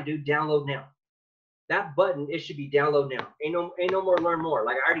like, damn, dude, download now. That button, it should be download now. Ain't no more learn more.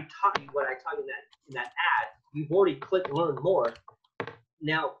 Like I already taught you what I taught you in that ad. You've already clicked learn more.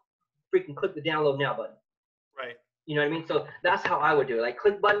 Now, freaking click the download now button. Right. You know what I mean? So that's how I would do it. Like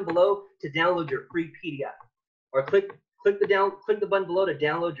click button below to download your free PDF, or click the button below to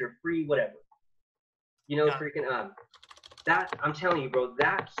download your free whatever. You know, freaking that I'm telling you, bro.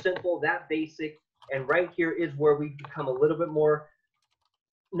 That simple, that basic, and right here is where we become a little bit more.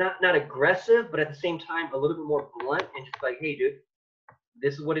 Not aggressive, but at the same time a little bit more blunt and just like, hey, dude,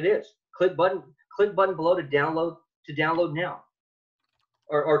 this is what it is. Click button below to download now,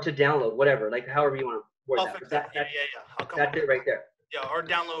 or to download whatever, like however you want to word that. That's it right there. Yeah, or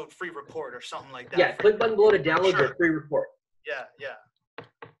download free report or something like that. Yeah, click button below to download your free report. Yeah.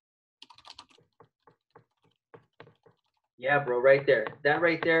 Yeah, bro, right there. That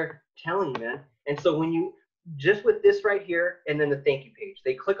right there, telling you, man. And so when you just with this right here, and then the thank you page.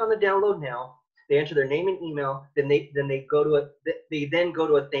 They click on the download now. They enter their name and email. Then they go to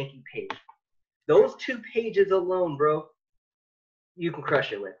a thank you page. Those 2 pages alone, bro, you can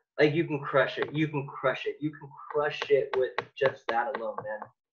crush it with. Like you can crush it. You can crush it. You can crush it with just that alone,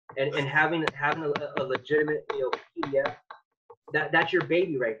 man. And having a legitimate PDF. That's your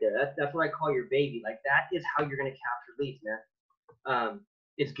baby right there. That's what I call your baby. Like that is how you're gonna capture leads, man.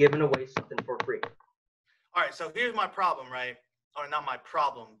 It's giving away something for free. All right, so here's my problem, right? Or not my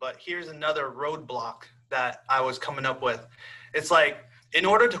problem, but here's another roadblock that I was coming up with. It's like, in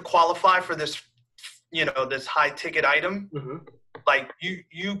order to qualify for this, this high ticket item, like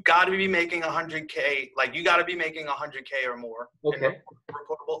you got to be making 100K, like you got to be making 100K or more in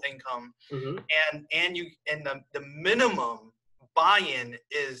reportable income, and the minimum buy-in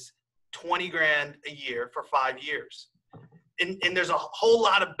is 20 grand a year for 5 years. And there's a whole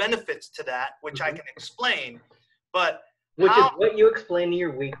lot of benefits to that, which I can explain, but which is what you explain in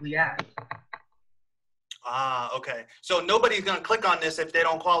your weekly ads. Okay. So nobody's gonna click on this if they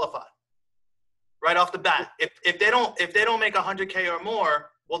don't qualify right off the bat. If they don't make 100K or more,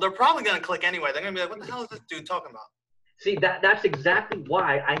 well, they're probably gonna click anyway. They're gonna be like, what the hell is this dude talking about? See, that's exactly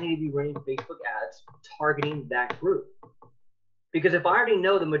why I need to be running Facebook ads targeting that group. Because if I already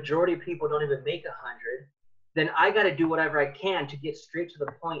know the majority of people don't even make 100, then I got to do whatever I can to get straight to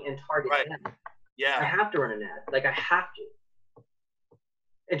the point and target them. Yeah. I have to run an ad. Like I have to.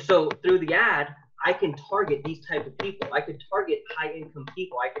 And so through the ad, I can target these types of people. I could target high income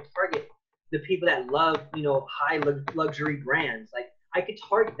people. I could target the people that love, high luxury brands. Like I could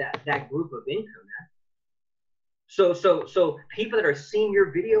target that group of income, man. So people that are seeing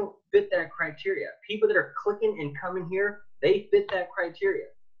your video fit that criteria. People that are clicking and coming here, they fit that criteria.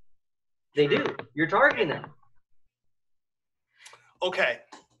 They do. You're targeting them. Okay,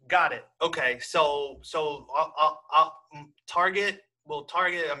 got it. Okay, so I'll target. We'll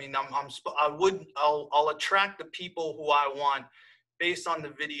target. I mean, I'll attract the people who I want based on the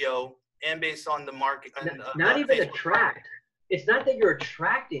video and based on the market. Not even Facebook attract. Market. It's not that you're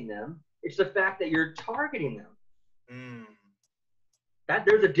attracting them. It's the fact that you're targeting them. That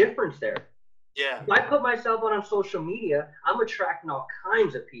there's a difference there. Yeah. If I put myself on social media, I'm attracting all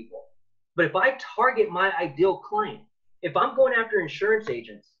kinds of people. But if I target my ideal client, if I'm going after insurance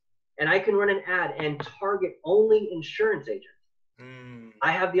agents and I can run an ad and target only insurance agents,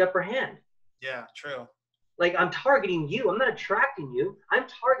 I have the upper hand. Yeah, true. Like I'm targeting you. I'm not attracting you. I'm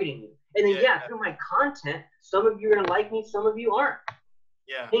targeting you. And then through my content, some of you are gonna like me, some of you aren't.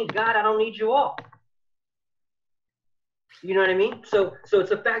 Yeah. Thank God I don't need you all. You know what I mean? So it's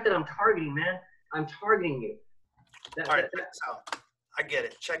the fact that I'm targeting, man. I'm targeting you. All right, so I get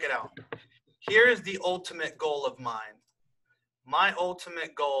it. Check it out. Here's the ultimate goal of mine. My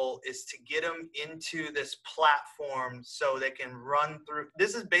ultimate goal is to get them into this platform so they can run through.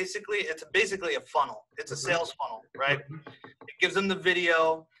 It's basically a funnel. It's a sales funnel, right? It gives them the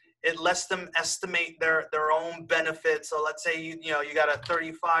video. It lets them estimate their own benefits. So let's say you got a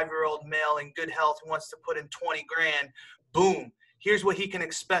 35-year-old male in good health who wants to put in 20 grand. Boom. Here's what he can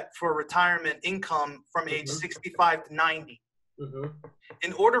expect for retirement income from age 65 to 90.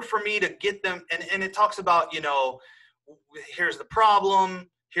 In order for me to get them, and it talks about, here's the problem,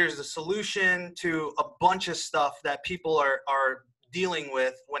 here's the solution to a bunch of stuff that people are dealing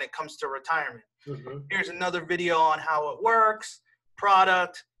with when it comes to retirement. Here's another video on how it works,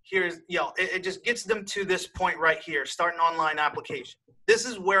 product. Here's, it just gets them to this point right here, start an online application. This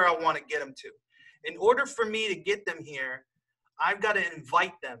is where I want to get them to. In order for me to get them here, I've got to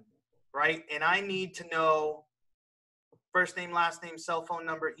invite them, right? And I need to know first name, last name, cell phone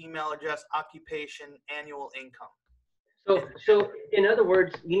number, email address, occupation, annual income. So in other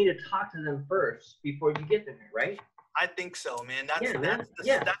words, you need to talk to them first before you get them here, right? I think so, man. That's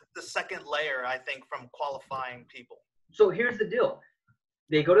the second layer, I think, from qualifying people. So here's the deal.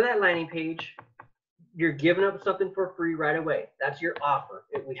 They go to that landing page. You're giving up something for free right away. That's your offer.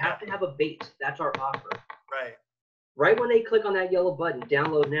 We have to have a base. That's our offer. Right. Right when they click on that yellow button,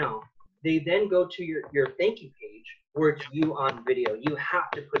 download now, they then go to your thank you page where it's you on video. You have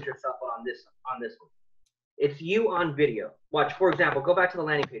to put yourself on this one. It's you on video. Watch, for example, go back to the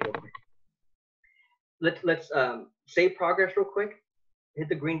landing page real quick. Let's save progress real quick. Hit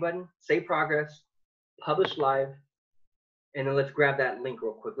the green button, save progress, publish live, and then let's grab that link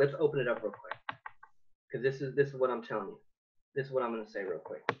real quick. Let's open it up real quick. Because this is what I'm telling you. This is what I'm gonna say real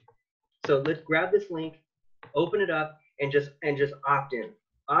quick. So let's grab this link, open it up, and just opt in.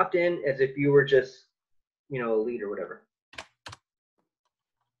 Opt in as if you were just, a lead or whatever.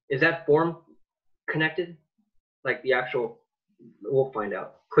 Is that form connected? Like the actual, we'll find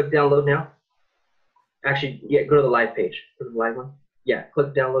out. Click download now. Actually, yeah, go to the live page. Go to the live one. Yeah,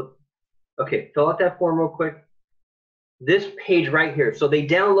 click download. Okay, fill out that form real quick. This page right here. So they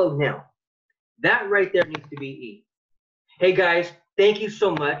download now. That right there needs to be E. Hey guys, thank you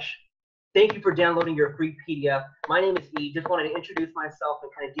so much. Thank you for downloading your free PDF. My name is E. Just wanted to introduce myself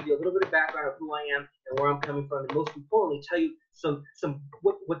and kind of give you a little bit of background of who I am and where I'm coming from, and most importantly, tell you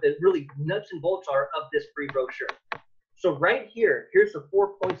what the really nuts and bolts are of this free brochure. So right here, here's the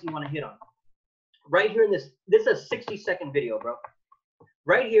 4 points you want to hit on. Right here in this is a 60-second video, bro.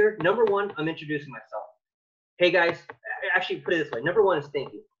 Right here, number one, I'm introducing myself. Hey guys, actually put it this way. Number one is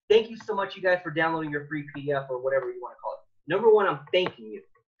thank you. Thank you so much, you guys, for downloading your free PDF or whatever you want to call it. Number one, I'm thanking you.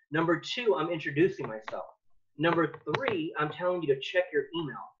 Number two, I'm introducing myself. Number three, I'm telling you to check your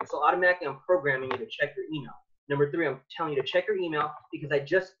email. So automatically, I'm programming you to check your email. Number three, I'm telling you to check your email because I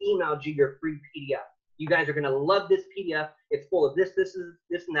just emailed you your free PDF. You guys are going to love this PDF. It's full of this,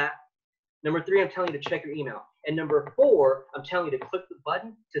 and that. Number three, I'm telling you to check your email. And number four, I'm telling you to click the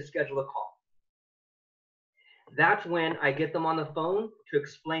button to schedule a call. That's when I get them on the phone to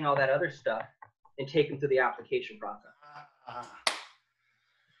explain all that other stuff and take them through the application process.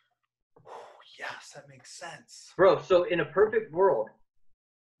 Yes, that makes sense. Bro, so in a perfect world,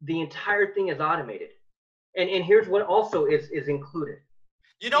 the entire thing is automated. And here's what also is included.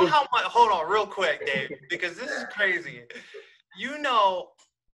 You know how much, hold on real quick, Dave, because this is crazy.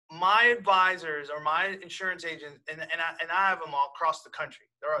 My advisors or my insurance agents, and I have them all across the country.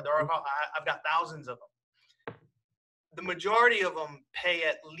 I've got thousands of them. The majority of them pay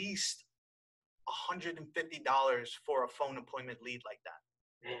at least $150 for a phone appointment lead like that.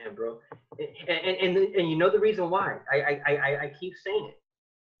 Man, bro, and you know the reason why? I keep saying it.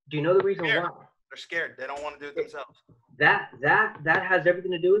 Do you know the reason why? They're scared. They don't want to do it themselves. That has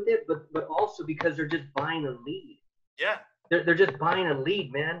everything to do with it, but also because they're just buying a lead. Yeah. They're just buying a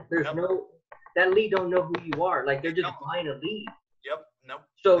lead, man. There's that lead don't know who you are. Like they're just buying a lead. Yep. Nope.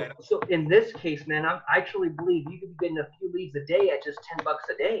 So in this case, man, I actually believe you could be getting a few leads a day at just $10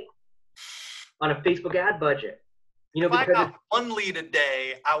 a day on a Facebook ad budget. If I got one lead a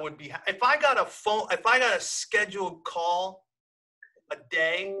day, I would be. If I got a scheduled call a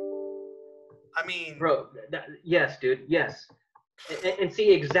day, I mean, bro, yes, dude, yes. And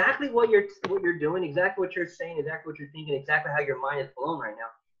see exactly what you're doing, exactly what you're saying, exactly what you're thinking, exactly how your mind is blown right now.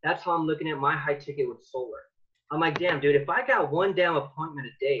 That's how I'm looking at my high ticket with solar. I'm like, damn, dude, if I got one damn appointment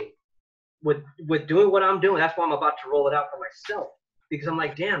a day with doing what I'm doing, that's why I'm about to roll it out for myself. Because I'm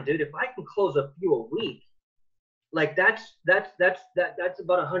like, damn, dude, if I can close a few a week, like that's about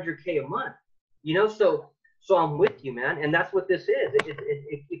 $100K a month, So I'm with you, man, and that's what this is.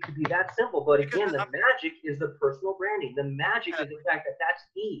 It could be that simple, but again, the magic is the personal branding. The magic is the fact that that's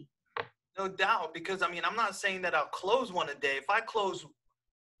E. No doubt, because I mean, I'm not saying that I'll close one a day. If I close,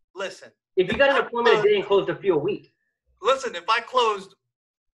 listen. If you got an appointment a day and closed a few a week. Listen, if I close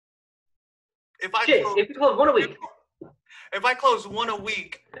If you close one a week. If I close one a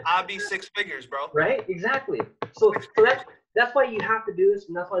week, I'll be six figures, bro. Right? Exactly. So that's why you have to do this,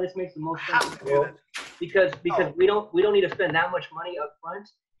 and that's why this makes the most sense, bro. Because we don't need to spend that much money up front,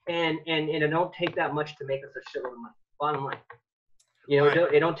 and it don't take that much to make us a shitload of money. Bottom line. You know,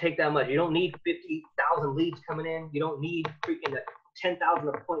 it don't take that much. You don't need 50,000 leads coming in. You don't need freaking 10,000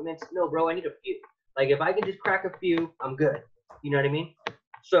 appointments. No, bro, I need a few. Like, if I can just crack a few, I'm good. You know what I mean?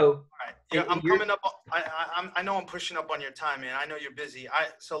 So, all right. Yeah, I'm coming up. I know I'm pushing up on your time, man. I know you're busy.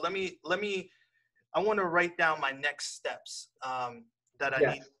 So let me. I want to write down my next steps that I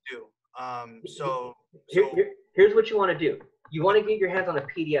need to do. Here's what you want to do. You want to get your hands on a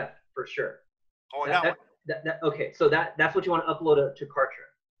PDF for sure. Oh, yeah. Okay, so that's what you want to upload to Kartra.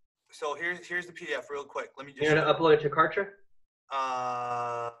 So here's the PDF real quick. Let me just. You're gonna upload it to Kartra?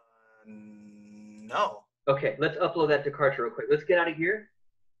 No. Okay, let's upload that to Kartra real quick. Let's get out of here.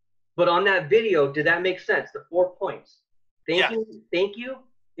 But on that video, did that make sense? The 4 points. Thank you.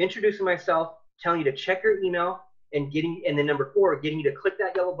 Introducing myself, telling you to check your email, and then number 4, getting you to click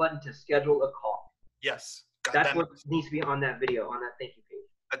that yellow button to schedule a call. Yes. That's what needs to be on that video, on that thank you page.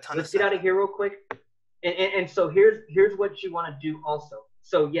 Let's get out of here real quick. And so here's what you want to do also.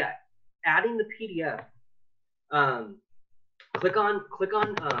 So yeah, adding the PDF. Click on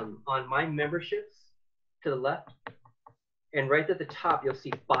my memberships to the left, and right at the top you'll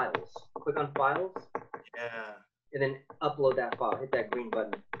see files. Click on files. Yeah. And then upload that file. Hit that green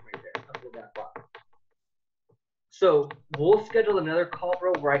button right there. Upload that file. So we'll schedule another call,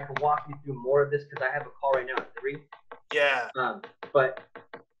 bro, where I can walk you through more of this because I have a call right now at 3. Yeah. But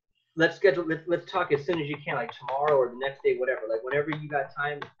let's talk as soon as you can, like tomorrow or the next day, whatever. Like whenever you got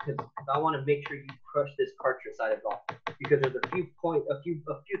time, because I want to make sure you crush this Kartra side of golf. Because there's a few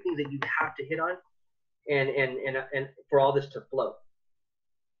things that you have to hit on, and for all this to flow.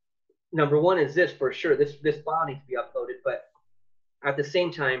 Number 1 is this for sure. This file needs to be uploaded, but at the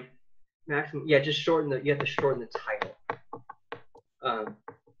same time, maximum, yeah, just you have to shorten the title.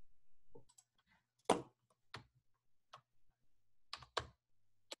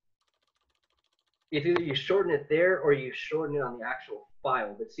 If either you shorten it there or you shorten it on the actual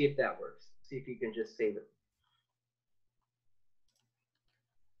file, but see if that works. See if you can just save it.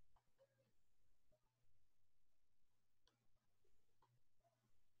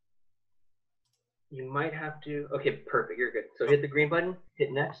 You might have to, okay, perfect, you're good. So hit the green button,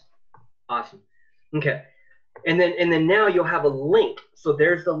 hit next. Awesome. Okay. And then now you'll have a link. So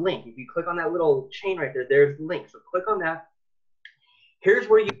there's the link. If you click on that little chain right there, there's the link. So click on that. Here's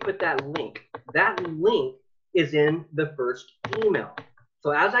where you put that link. That link is in the first email. So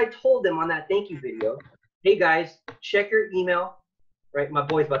as I told them on that thank you video, hey guys, check your email. Right, my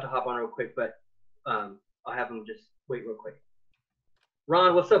boy's about to hop on real quick, but I'll have him just wait real quick.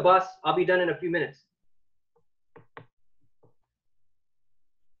 Ron, what's up, boss? I'll be done in a few minutes.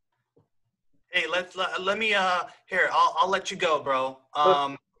 Hey, let me here. I'll let you go, bro.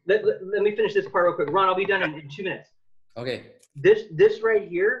 Let me finish this part real quick. Ron, I'll be done in 2 minutes. Okay. This right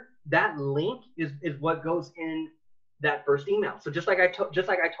here, that link is what goes in that first email. So just like I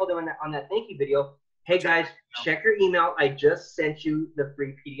told them on that thank you video, hey guys, check your email. I just sent you the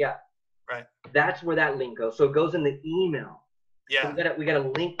free PDF. Right. That's where that link goes. So it goes in the email. Yeah. So we gotta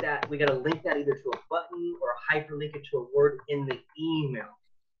link that. We gotta link that either to a button or hyperlink it to a word in the email.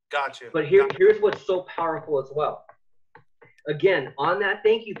 Got you. But here's what's so powerful as well. Again, on that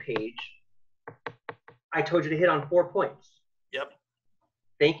thank you page, I told you to hit on 4 points. Yep.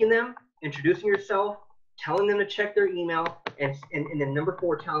 Thanking them, introducing yourself, telling them to check their email, and then number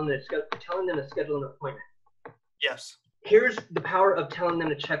 4, telling them to schedule an appointment. Yes. Here's the power of telling them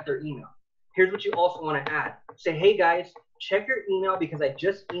to check their email. Here's what you also want to add. Say, hey guys, check your email because I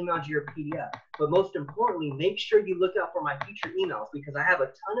just emailed you your PDF. But most importantly, make sure you look out for my future emails because I have a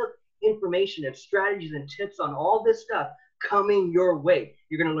ton of information and strategies and tips on all this stuff coming your way.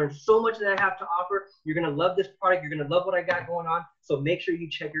 You're going to learn so much that I have to offer. You're going to love this product. You're going to love what I got going on. So make sure you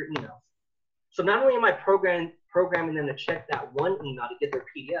check your emails. So not only am I programming them to check that one email to get their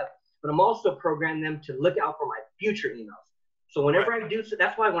PDF, but I'm also programming them to look out for my future emails. So whenever I do so,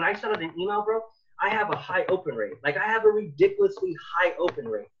 that's why when I send out an email, bro, I have a high open rate. Like I have a ridiculously high open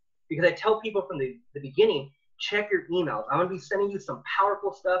rate because I tell people from the beginning, check your emails. I'm going to be sending you some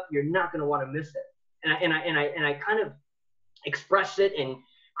powerful stuff. You're not going to want to miss it. And I kind of express it and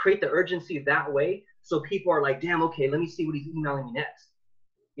create the urgency that way. So people are like, damn, okay, let me see what he's emailing me next.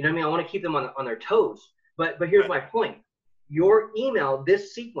 You know what I mean? I want to keep them on their toes. But here's my point. Your email,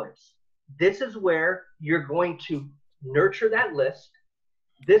 this sequence, this is where you're going to nurture that list.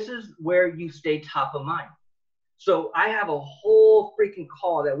 This is where you stay top of mind. So I have a whole freaking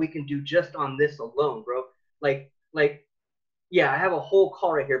call that we can do just on this alone, bro. Yeah, I have a whole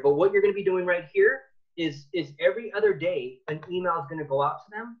call right here. But what you're going to be doing right here is every other day, an email is going to go out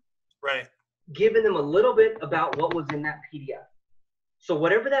to them. Right. Giving them a little bit about what was in that PDF. So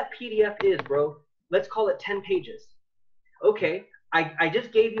whatever that PDF is, bro, let's call it 10 pages. Okay, I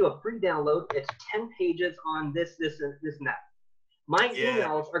just gave you a free download. It's 10 pages on this, and that. My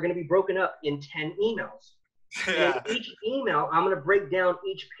emails are going to be broken up in 10 emails. And each email, I'm going to break down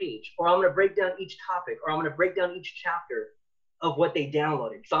each page, or I'm going to break down each topic, or I'm going to break down each chapter of what they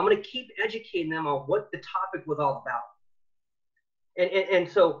downloaded. So I'm going to keep educating them on what the topic was all about.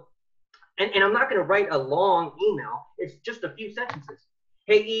 And I'm not going to write a long email. It's just a few sentences.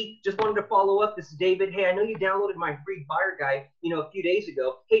 Hey, E, just wanted to follow up. This is David. Hey, I know you downloaded my free buyer guide, a few days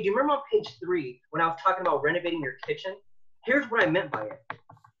ago. Hey, do you remember on page 3 when I was talking about renovating your kitchen? Here's what I meant by it.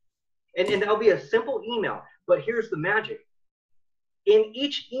 And that'll be a simple email, but here's the magic. In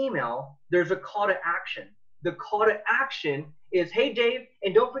each email, there's a call to action. The call to action is, hey, Dave,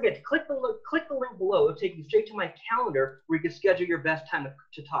 and don't forget to click the link below. It'll take you straight to my calendar where you can schedule your best time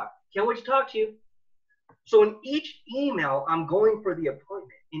to talk. Can't wait to talk to you. So in each email, I'm going for the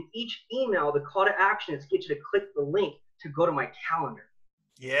appointment. In each email, the call to action is to get you to click the link to go to my calendar.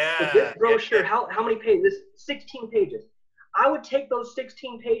 Yeah. So this brochure, how many pages? This 16 pages. I would take those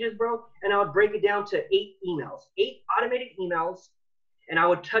 16 pages, bro, and I would break it down to 8 emails, 8 automated emails, and I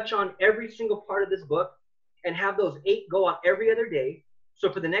would touch on every single part of this book and have those 8 go out every other day.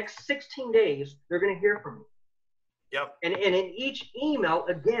 So for the next 16 days, they're going to hear from me. Yep. And in each email,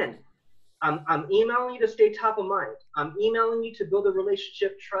 again, I'm emailing you to stay top of mind. I'm emailing you to build a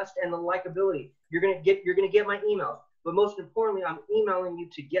relationship, trust, and the likability. You're gonna get my emails. But most importantly, I'm emailing you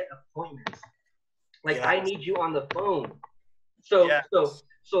to get appointments. I need you on the phone.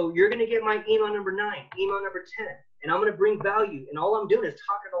 So you're gonna get my email number 9, email number 10, and I'm gonna bring value. And all I'm doing is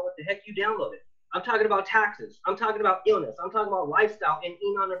talking about what the heck you downloaded. I'm talking about taxes. I'm talking about illness. I'm talking about lifestyle in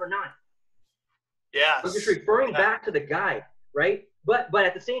email number 9. Yeah. I'm just referring back to the guide, right? But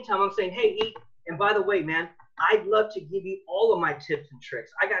at the same time, I'm saying, hey, E, and by the way, man, I'd love to give you all of my tips and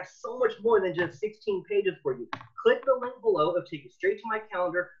tricks. I got so much more than just 16 pages for you. Click the link below. It'll take you straight to my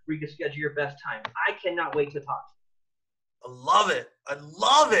calendar where you can schedule your best time. I cannot wait to talk. I love it. I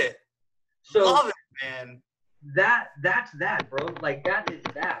love it. So love it, man. That's that, bro. That is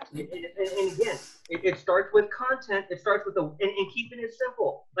that. And again, it starts with content. It starts with and keeping it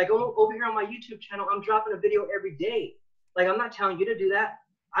simple. Over here on my YouTube channel, I'm dropping a video every day. I'm not telling you to do that.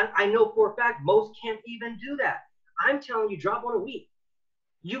 I know for a fact most can't even do that. I'm telling you, drop one a week.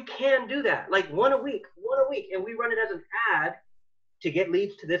 You can do that. One a week, and we run it as an ad to get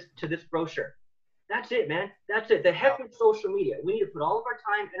leads to this brochure. That's it, man. That's it. The heck with social media. We need to put all of our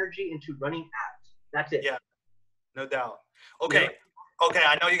time, energy into running ads. That's it. Yeah, no doubt. Okay. Yeah. Okay,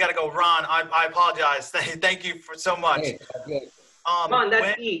 I know you got to go, Ron. I apologize. Thank you for so much. Hey, okay. Ron,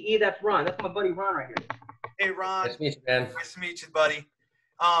 that's E. That's Ron. That's my buddy Ron right here. Hey, Ron. Nice to meet you, man. Nice to meet you, buddy.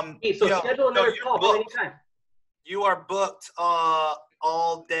 Schedule another call for any time. You are booked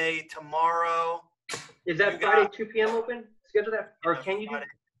all day tomorrow. Is that Friday 2 p.m. open? Schedule that, or can you do?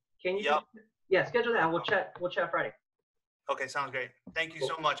 Can you? Yep. Yeah, schedule that. We'll chat Friday. Okay, sounds great. Thank you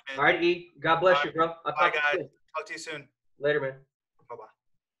so much, man. All right, E. God bless you, bro. I'll talk to you soon. Talk to you soon. Later, man. Bye-bye.